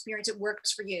personal experience. It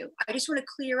works for you. I just want to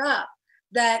clear up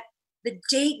that the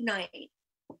date night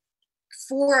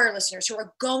for our listeners who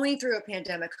are going through a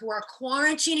pandemic, who are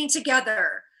quarantining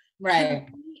together, right?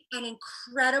 An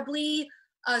incredibly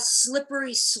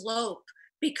slippery slope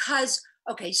because,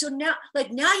 okay, so now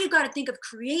you got to think of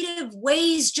creative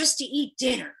ways just to eat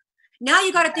dinner. Now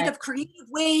you got to think of creative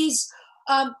ways.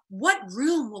 What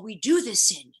room will we do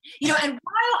this in? You know, and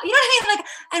while, you know what I mean? Like,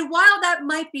 and while that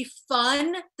might be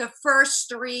fun, the first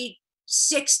 3,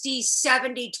 60,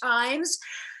 70 times,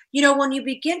 you know, when you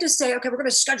begin to say, okay, we're going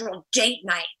to schedule a date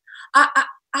night,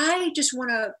 I just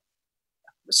want to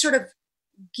sort of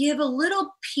give a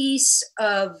little piece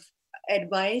of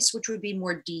advice, which would be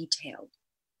more detailed.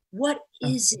 What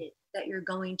is it that you're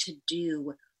going to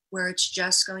do where it's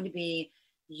just going to be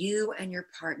you and your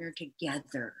partner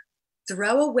together?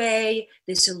 Throw away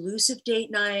this elusive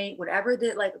date night, whatever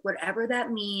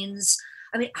that means.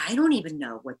 I mean, I don't even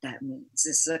know what that means.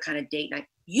 This is a kind of date night.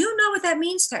 You know what that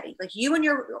means, Teddy. Like you and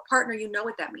your partner, you know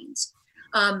what that means.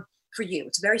 For you,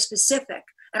 it's very specific.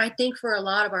 And I think for a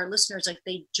lot of our listeners, like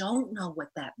they don't know what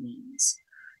that means.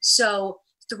 So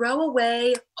throw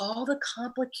away all the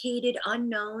complicated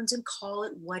unknowns and call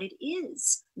it what it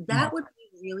is. That would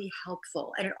be really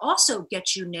helpful. And it also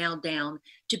gets you nailed down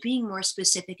to being more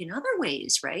specific in other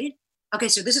ways, right? Okay,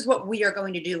 so this is what we are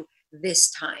going to do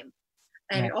this time.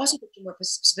 And it also gets you more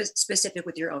specific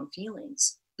with your own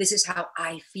feelings. This is how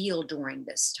I feel during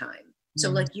this time. So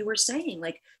like you were saying,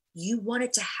 like you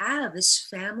wanted to have this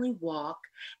family walk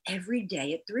every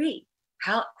day at 3.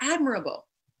 How admirable.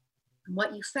 And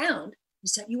what you found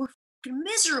is that you were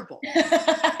miserable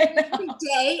every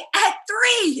day at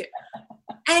 3.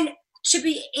 And to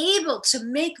be able to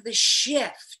make the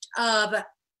shift of,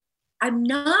 I'm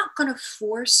not going to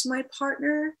force my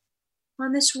partner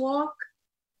on this walk,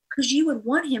 because you would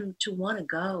want him to want to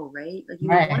go, right? Like you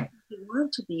would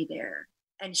want to be there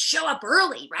and show up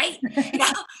early, right? You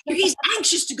know, he's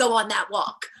anxious to go on that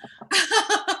walk.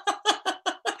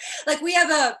 Like we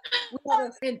have a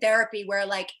in therapy where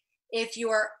like if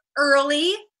you're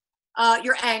early,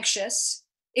 you're anxious.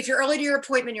 If you're early to your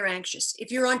appointment, you're anxious.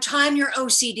 If you're on time, you're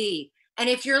OCD. And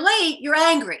if you're late, you're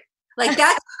angry. Like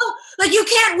that's like you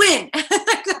can't win.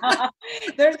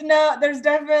 There's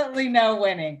definitely no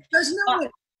winning. There's no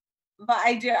winning. But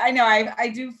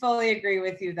I do fully agree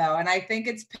with you though. And I think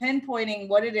it's pinpointing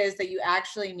what it is that you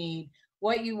actually need,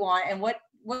 what you want, and what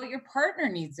your partner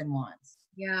needs and wants.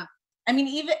 Yeah. I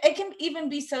mean, it can even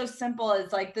be so simple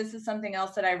as like, this is something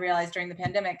else that I realized during the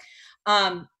pandemic.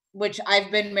 which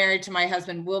I've been married to my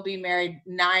husband, we'll be married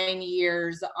 9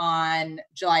 years on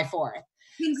July 4th.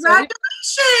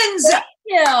 Congratulations. Thank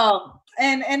you.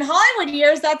 And in Hollywood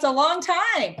years, that's a long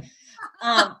time.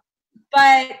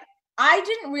 But I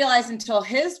didn't realize until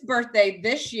his birthday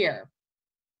this year,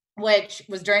 which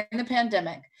was during the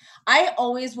pandemic, I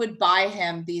always would buy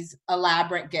him these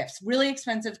elaborate gifts, really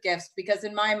expensive gifts, because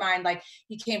in my mind, like,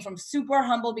 he came from super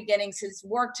humble beginnings. He's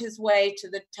worked his way to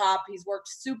the top. He's worked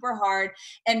super hard,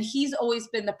 and he's always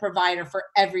been the provider for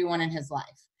everyone in his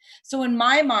life. So in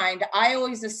my mind, I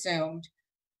always assumed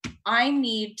I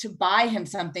need to buy him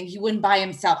something he wouldn't buy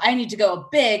himself. I need to go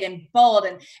big and bold,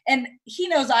 and he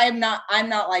knows I'm not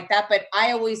like that, but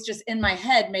I always just in my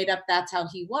head made up that's how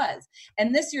he was.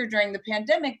 And this year during the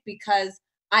pandemic, because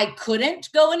I couldn't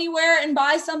go anywhere and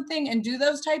buy something and do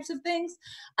those types of things,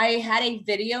 I had a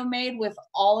video made with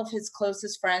all of his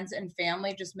closest friends and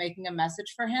family just making a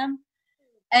message for him.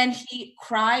 And he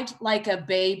cried like a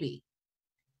baby.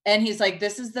 And he's like,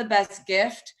 "This is the best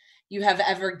gift you have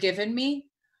ever given me.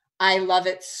 I love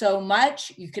it so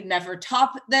much. You could never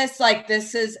top this. Like,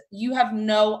 you have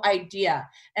no idea."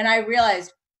 And I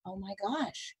realized, oh my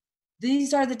gosh,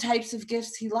 these are the types of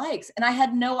gifts he likes. And I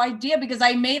had no idea because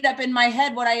I made up in my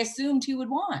head what I assumed he would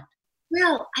want.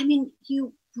 Well, I mean,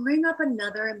 you bring up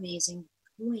another amazing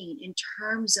point in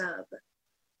terms of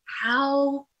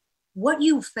what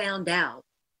you found out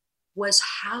was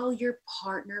how your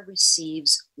partner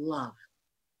receives love.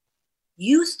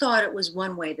 You thought it was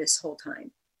one way this whole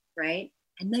time, right?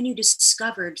 And then you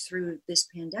discovered through this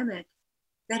pandemic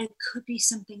that it could be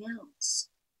something else.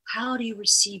 How do you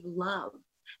receive love?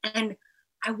 And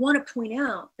I want to point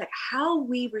out that how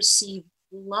we receive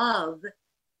love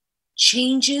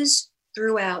changes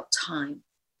throughout time.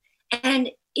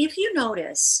 And if you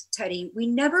notice, Teddy, we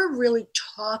never really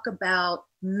talk about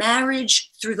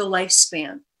marriage through the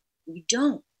lifespan. We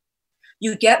don't.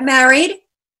 You get married,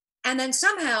 and then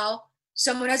somehow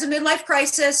someone has a midlife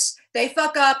crisis, they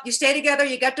fuck up, you stay together,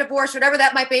 you get divorced, whatever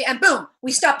that might be, and boom,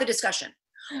 we stop the discussion.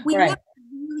 We never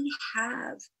really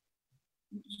have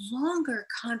longer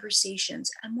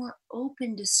conversations and more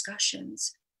open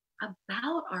discussions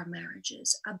about our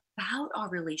marriages, about our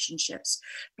relationships,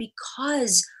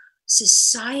 because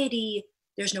society,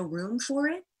 there's no room for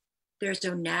it. There's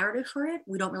no narrative for it.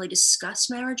 We don't really discuss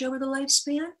marriage over the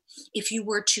lifespan. If you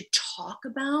were to talk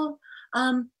about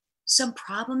some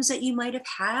problems that you might have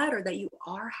had or that you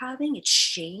are having, it's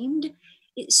shamed.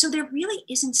 So there really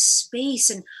isn't space.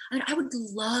 And I would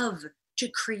love to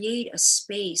create a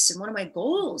space. And one of my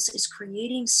goals is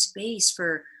creating space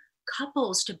for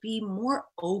couples to be more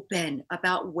open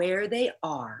about where they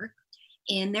are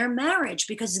in their marriage,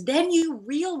 because then you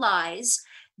realize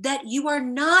that you are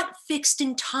not fixed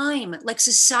in time like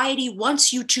society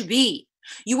wants you to be.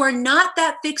 You are not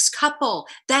that fixed couple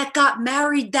that got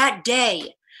married that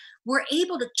day. We're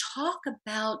able to talk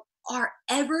about our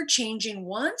ever-changing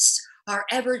wants, our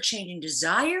ever-changing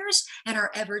desires, and our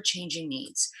ever-changing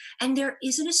needs. And there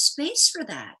isn't a space for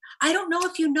that. I don't know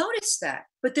if you noticed that,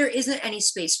 but there isn't any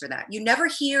space for that. You never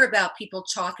hear about people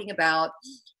talking about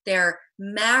their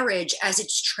marriage as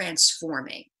it's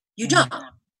transforming. You don't.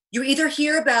 You either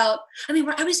hear about,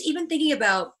 I was even thinking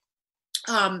about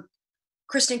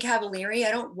Kristen Cavallari.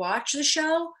 I don't watch the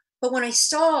show, but when I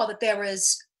saw that there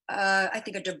was, I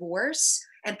think, a divorce,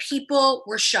 and people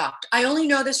were shocked. I only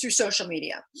know this through social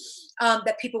media,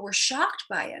 that people were shocked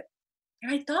by it.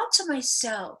 And I thought to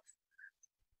myself,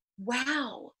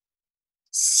 wow,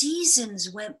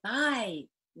 seasons went by,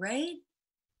 right?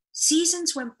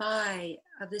 Seasons went by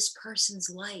of this person's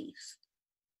life.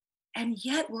 And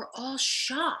yet we're all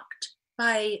shocked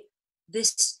by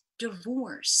this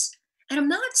divorce. And I'm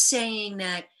not saying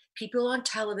that people on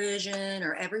television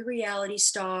or every reality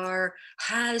star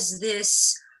has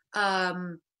this,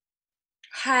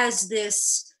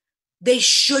 they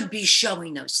should be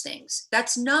showing those things.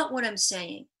 That's not what I'm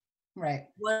saying. Right.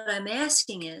 What I'm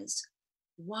asking is,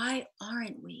 why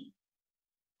aren't we?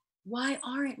 Why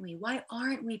aren't we? Why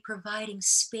aren't we providing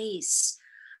space?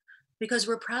 Because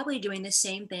we're probably doing the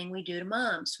same thing we do to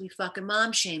moms. We fucking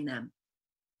mom shame them.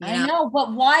 I know,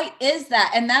 but why is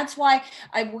that? And that's why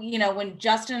when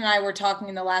Justin and I were talking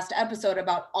in the last episode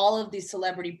about all of these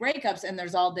celebrity breakups, and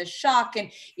there's all this shock,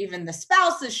 and even the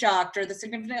spouse is shocked or the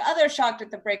significant other shocked at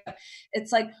the breakup.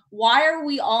 It's like, why are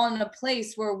we all in a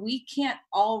place where we can't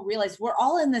all realize we're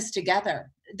all in this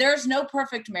together? There's no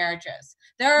perfect marriages.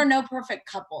 There are no perfect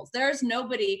couples. There's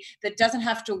nobody that doesn't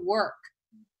have to work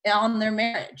on their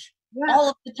marriage all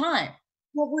of the time.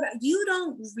 Well, you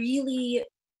don't really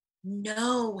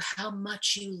know how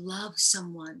much you love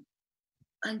someone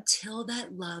until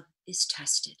that love is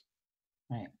tested.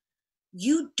 Right.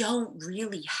 you don't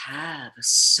really have a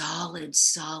solid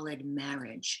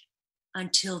marriage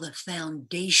until the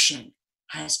foundation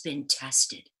has been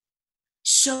tested.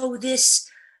 So this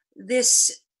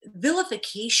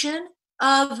vilification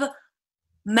of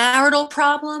marital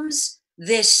problems,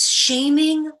 this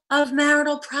shaming of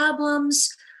marital problems,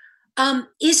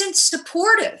 isn't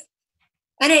supportive.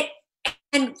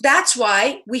 And that's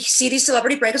why we see these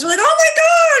celebrity breakups. We're like,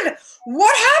 oh my God,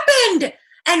 what happened?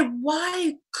 And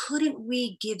why couldn't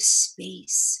we give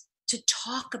space to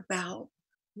talk about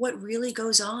what really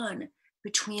goes on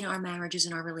between our marriages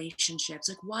and our relationships?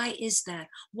 Like, why is that?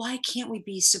 Why can't we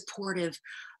be supportive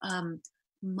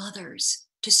mothers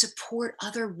to support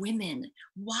other women?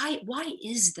 Why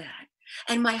is that?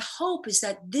 And my hope is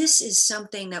that this is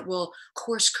something that will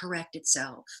course correct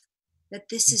itself, that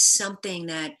this is something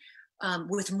that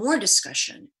with more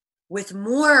discussion, with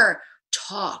more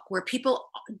talk, where people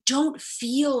don't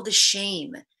feel the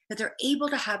shame, that they're able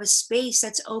to have a space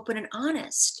that's open and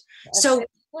honest. So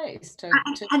place to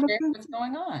share what's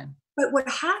going on. But what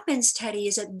happens, Teddy,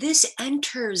 is that this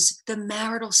enters the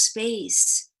marital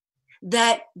space,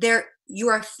 that you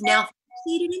are now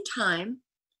fixated in time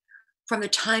from the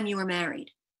time you were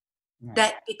married. Right.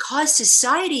 That because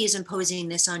society is imposing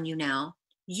this on you now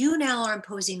are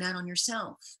imposing that on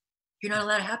yourself. You're not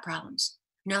allowed to have problems.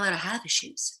 You're not allowed to have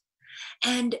issues.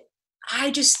 And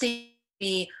I just think it would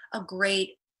be a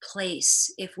great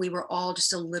place if we were all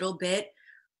just a little bit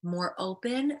more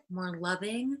open, more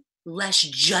loving, less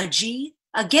judgy.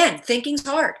 Again, thinking's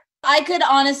hard. I could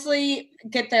honestly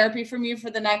get therapy from you for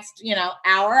the next,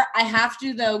 hour. I have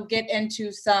to, though, get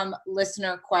into some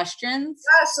listener questions.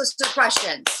 Yes, listener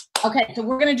questions. Okay, so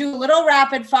we're going to do a little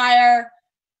rapid fire.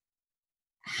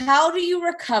 How do you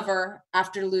recover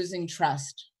after losing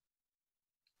trust?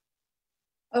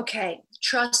 Okay,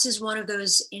 trust is one of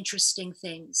those interesting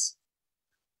things.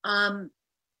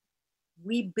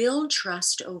 We build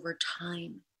trust over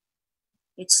time.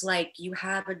 It's like you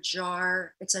have a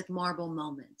jar, it's like marble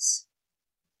moments.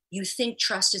 You think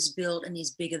trust is built in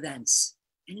these big events,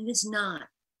 and it is not.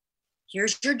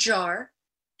 Here's your jar,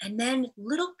 and then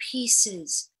little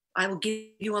pieces. I will give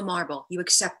you a marble. You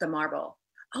accept the marble.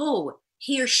 Oh,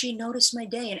 he or she noticed my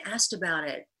day and asked about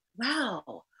it.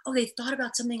 Wow. Oh, they thought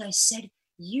about something I said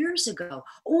years ago.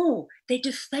 Oh, they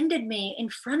defended me in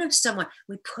front of someone.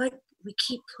 We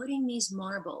keep putting these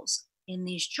marbles in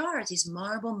these jars, these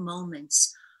marble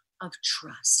moments of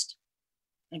trust.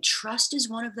 And trust is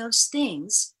one of those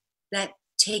things that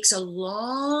takes a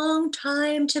long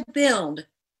time to build.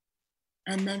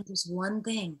 And then just one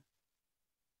thing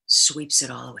sweeps it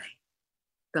all away.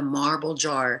 The marble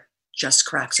jar just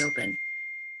cracks open,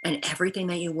 and everything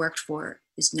that you worked for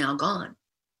is now gone.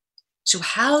 So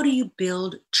how do you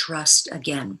build trust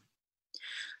again?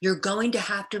 You're going to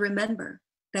have to remember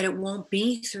that it won't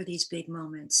be through these big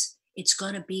moments. It's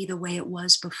going to be the way it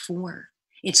was before.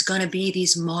 It's going to be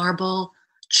these marble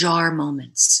jar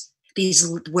moments,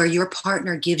 these where your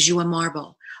partner gives you a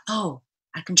marble. Oh,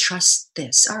 I can trust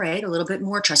this. All right, a little bit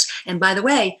more trust. And by the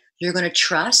way, you're going to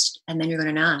trust, and then you're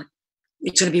going to not.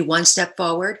 It's going to be 1 step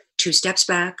forward, 2 steps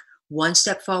back, 1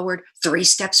 step forward, 3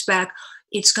 steps back.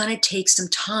 It's going to take some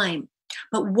time.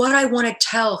 But what I want to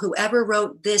tell whoever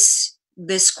wrote this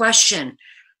question,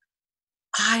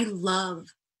 I love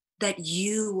that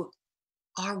you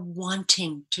are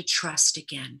wanting to trust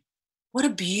again. What a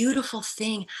beautiful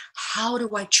thing. How do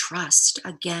I trust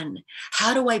again?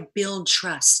 How do I build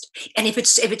trust? And if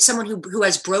it's someone who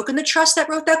has broken the trust that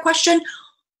wrote that question,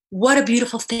 what a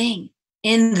beautiful thing.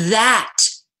 And that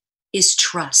is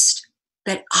trust,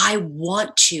 that I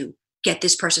want to get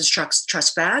this person's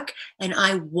trust back, and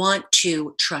I want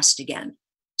to trust again.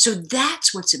 So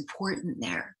that's what's important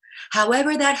there.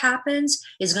 However that happens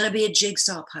is going to be a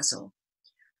jigsaw puzzle,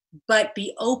 but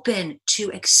be open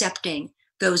to accepting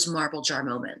those marble jar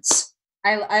moments.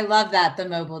 I love that, the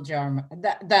marble jar,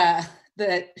 now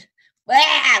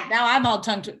I'm all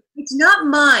tongue twisted. It's not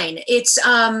mine. It's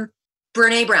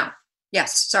Brene Brown.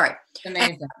 Yes, sorry.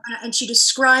 Amazing. And she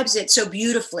describes it so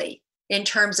beautifully in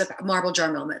terms of marble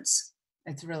jar moments.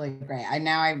 It's really great.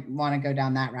 I want to go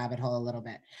down that rabbit hole a little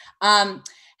bit.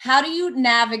 How do you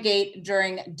navigate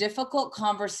during difficult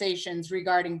conversations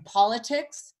regarding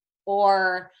politics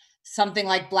or something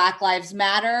like Black Lives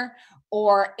Matter,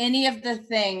 or any of the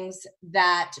things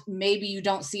that maybe you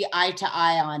don't see eye to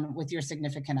eye on with your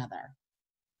significant other?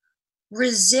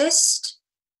 Resist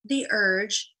the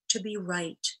urge to be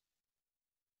right.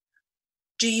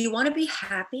 Do you want to be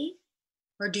happy,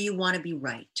 or do you want to be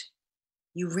right?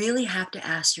 You really have to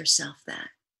ask yourself that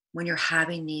when you're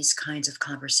having these kinds of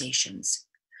conversations.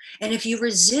 And if you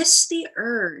resist the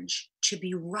urge to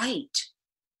be right,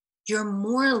 you're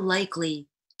more likely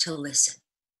to listen.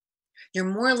 You're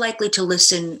more likely to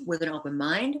listen with an open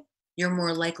mind. You're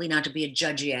more likely not to be a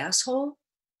judgy asshole.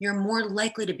 You're more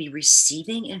likely to be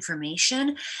receiving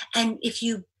information. And if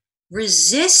you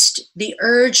resist the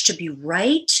urge to be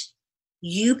right,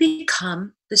 you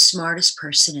become the smartest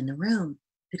person in the room,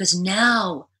 because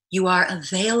now you are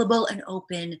available and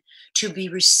open to be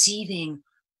receiving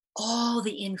all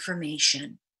the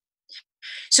information.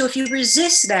 So if you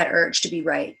resist that urge to be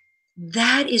right,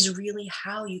 that is really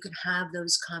how you can have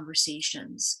those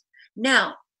conversations.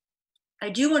 Now, I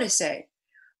do want to say,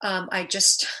 I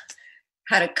just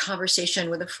had a conversation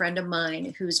with a friend of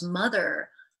mine whose mother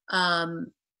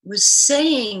was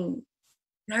saying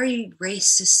very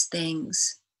racist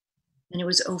things, and it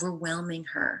was overwhelming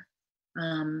her.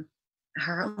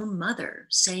 Her own mother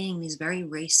saying these very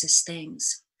racist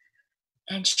things.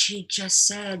 And she just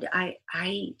said,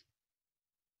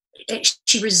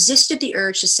 she resisted the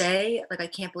urge to say, like, I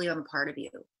can't believe I'm a part of you.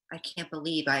 I can't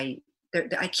believe I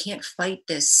can't fight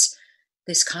this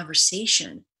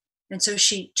conversation. And so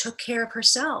she took care of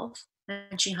herself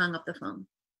and she hung up the phone.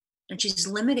 And she's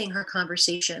limiting her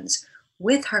conversations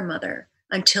with her mother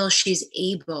until she's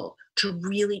able to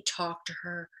really talk to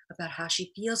her about how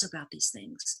she feels about these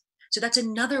things. So that's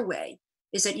another way,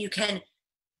 is that you can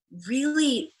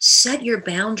really set your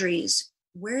boundaries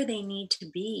where they need to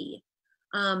be,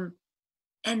 and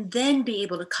then be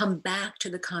able to come back to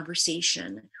the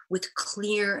conversation with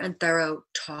clear and thorough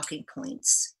talking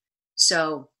points.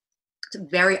 So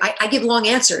it's I give long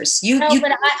answers.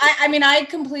 But I mean, I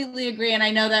completely agree. And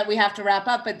I know that we have to wrap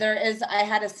up, but I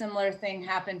had a similar thing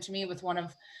happen to me with one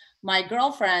of my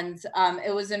girlfriends.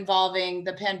 It was involving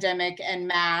the pandemic and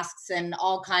masks and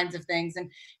all kinds of things. And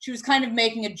she was kind of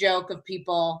making a joke of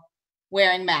people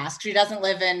wearing masks. She doesn't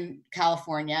live in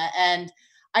California. And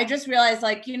I just realized,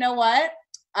 like, you know what?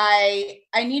 I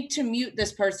need to mute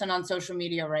this person on social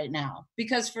media right now,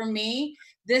 because for me,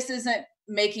 this isn't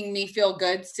making me feel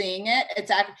good seeing it.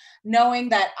 It's knowing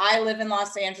that I live in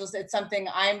Los Angeles. It's something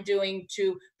I'm doing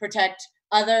to protect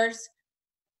others,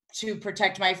 to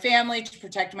protect my family, to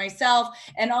protect myself.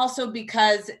 And also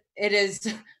because it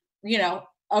is,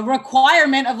 a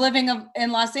requirement of living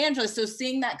in Los Angeles. So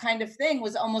seeing that kind of thing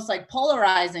was almost like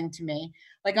polarizing to me.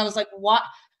 Like, I was like,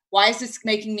 why is this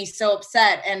making me so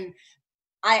upset? And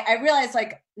I realized,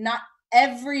 like, not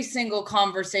every single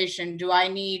conversation do I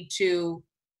need to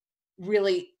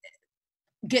really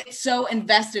get so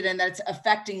invested in that it's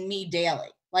affecting me daily.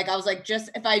 Like, I was like, just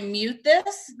if I mute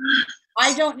this,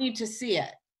 I don't need to see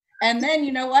it. And then,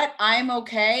 you know what? I'm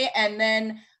okay. And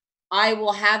then I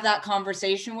will have that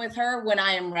conversation with her when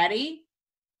I am ready,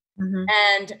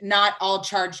 and not all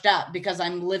charged up because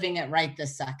I'm living it right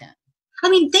this second. I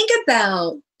mean, think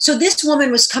about, so this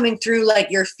woman was coming through like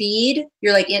your feed.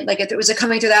 You're like, was it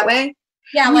coming through that way?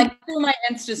 Yeah, like through my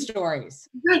Insta stories.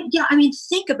 Right. Yeah. I mean,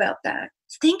 think about that.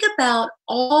 Think about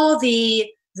all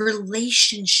the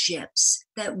relationships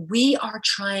that we are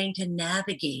trying to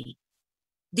navigate.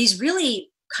 These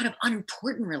really kind of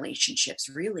unimportant relationships,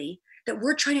 really, that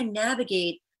we're trying to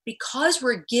navigate because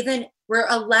we're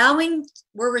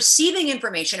receiving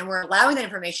information and we're allowing that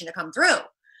information to come through.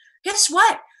 Guess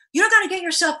what? You don't got to get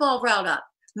yourself all riled up.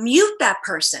 Mute that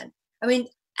person. I mean,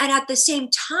 and at the same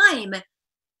time,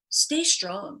 stay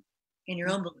strong in your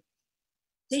own belief.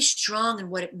 Stay strong in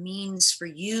what it means for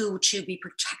you to be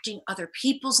protecting other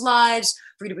people's lives,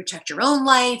 for you to protect your own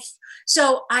life.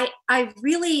 So I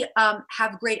really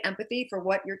have great empathy for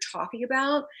what you're talking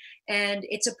about. And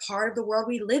it's a part of the world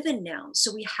we live in now.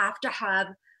 So we have to have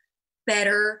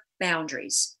better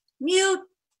boundaries. Mute.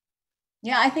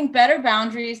 Yeah, I think better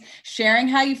boundaries, sharing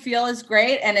how you feel is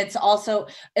great. And it's also,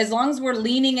 as long as we're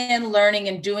leaning in, learning,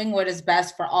 and doing what is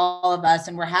best for all of us,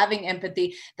 and we're having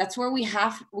empathy, that's where we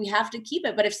have to keep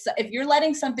it. But if you're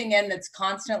letting something in that's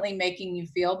constantly making you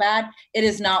feel bad, it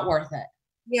is not worth it.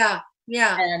 Yeah.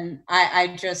 Yeah. And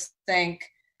I just think,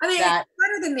 it's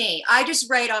better than me. I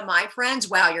just write on my friends,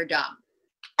 wow, you're dumb.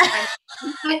 and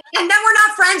then we're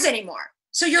not friends anymore.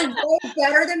 So you're way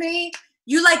better than me.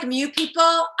 You like mute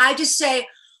people. I just say,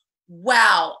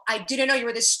 wow, I didn't know you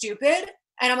were this stupid.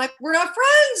 And I'm like, we're not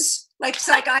friends. Like, it's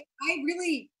like, I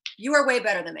really, you are way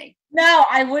better than me. No,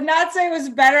 I would not say it was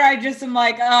better. I just am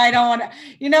like, oh, I don't want to,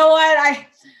 you know what?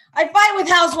 I fight with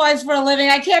housewives for a living.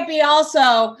 I can't be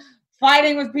also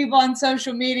fighting with people on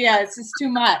social media. It's just too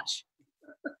much.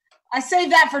 I save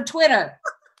that for Twitter.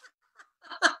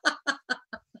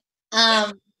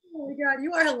 Oh my God,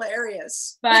 you are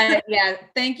hilarious. But yeah,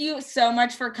 thank you so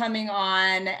much for coming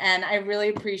on. And I really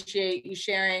appreciate you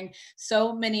sharing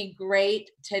so many great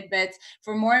tidbits.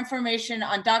 For more information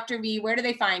on Dr. V, where do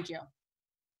they find you?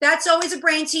 That's always a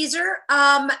brain teaser.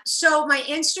 So my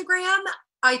Instagram,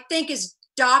 I think, is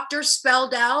Dr.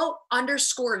 spelled out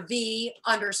 _V_.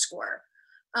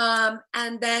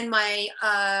 And then my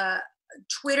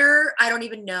Twitter, I don't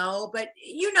even know, but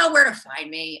you know where to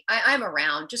find me. I'm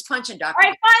around. Just punch in Dr. All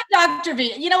right, find Dr.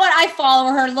 V. You know what? I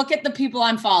follow her. Look at the people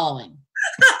I'm following.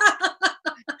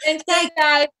 Thanks,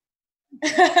 guys.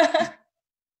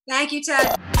 Thank you,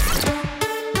 Ted.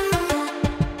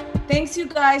 Thanks, you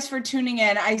guys, for tuning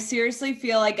in. I seriously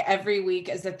feel like every week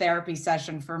is a therapy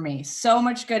session for me. So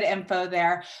much good info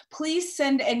there. Please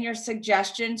send in your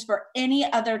suggestions for any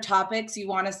other topics you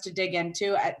want us to dig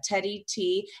into at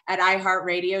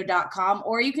teddyt@iheartradio.com,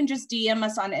 or you can just DM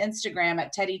us on Instagram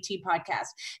at Teddy T Podcast.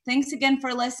 Thanks again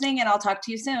for listening, and I'll talk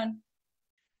to you soon.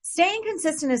 Staying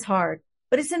consistent is hard,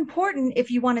 but it's important if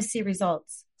you want to see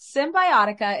results.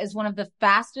 Cymbiotika is one of the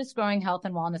fastest growing health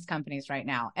and wellness companies right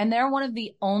now, and they're one of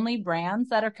the only brands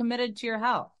that are committed to your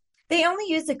health. They only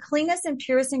use the cleanest and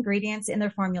purest ingredients in their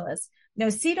formulas.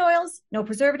 No seed oils, no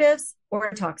preservatives,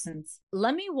 or toxins.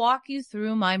 Let me walk you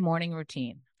through my morning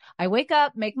routine. I wake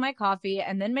up, make my coffee,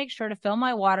 and then make sure to fill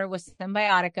my water with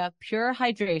Cymbiotika Pure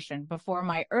Hydration before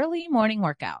my early morning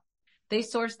workout. They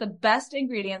source the best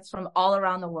ingredients from all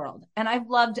around the world, and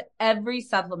I've loved every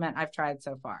supplement I've tried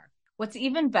so far. What's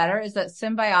even better is that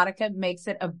Cymbiotika makes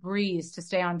it a breeze to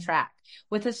stay on track.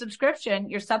 With a subscription,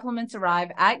 your supplements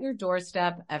arrive at your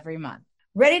doorstep every month.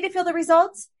 Ready to feel the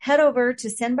results? Head over to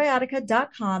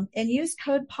Cymbiotika.com and use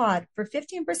code POD for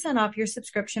 15% off your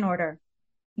subscription order.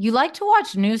 You like to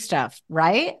watch new stuff,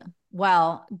 right?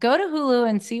 Well, go to Hulu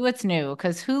and see what's new,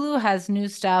 because Hulu has new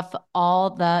stuff all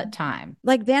the time.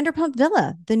 Like Vanderpump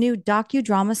Villa, the new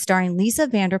docudrama starring Lisa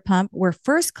Vanderpump, where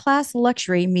first-class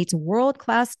luxury meets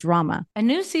world-class drama. A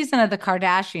new season of The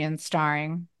Kardashians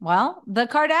starring, well, the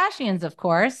Kardashians, of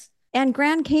course. And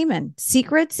Grand Cayman,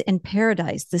 Secrets in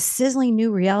Paradise, the sizzling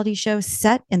new reality show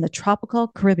set in the tropical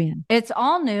Caribbean. It's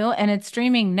all new, and it's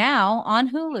streaming now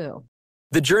on Hulu.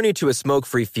 The journey to a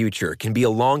smoke-free future can be a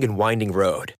long and winding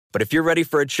road. But if you're ready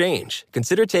for a change,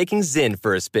 consider taking Zyn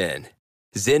for a spin.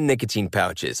 Zyn nicotine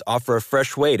pouches offer a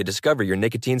fresh way to discover your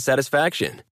nicotine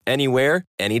satisfaction. Anywhere,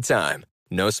 anytime.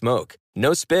 No smoke,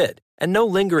 no spit, and no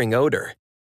lingering odor.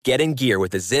 Get in gear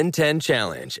with the Zyn 10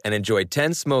 Challenge and enjoy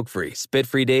 10 smoke-free,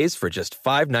 spit-free days for just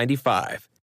 $5.95.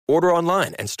 Order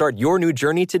online and start your new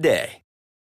journey today.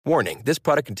 Warning, this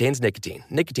product contains nicotine.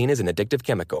 Nicotine is an addictive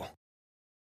chemical.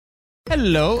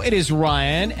 Hello, it is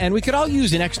Ryan, and we could all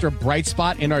use an extra bright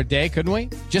spot in our day, couldn't we?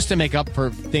 Just to make up for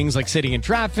things like sitting in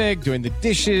traffic, doing the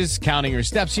dishes, counting your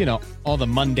steps, you know, all the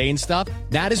mundane stuff.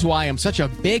 That is why I'm such a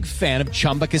big fan of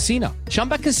Chumba Casino.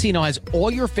 Chumba Casino has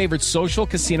all your favorite social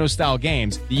casino-style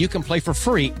games that you can play for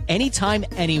free anytime,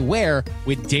 anywhere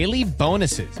with daily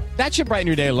bonuses. That should brighten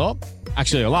your day a little.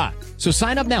 Actually, a lot. So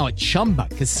sign up now at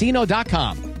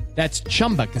ChumbaCasino.com. That's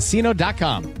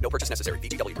ChumbaCasino.com. No purchase necessary.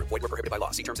 VGW Group. Void where prohibited by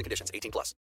law. See terms and conditions. 18+.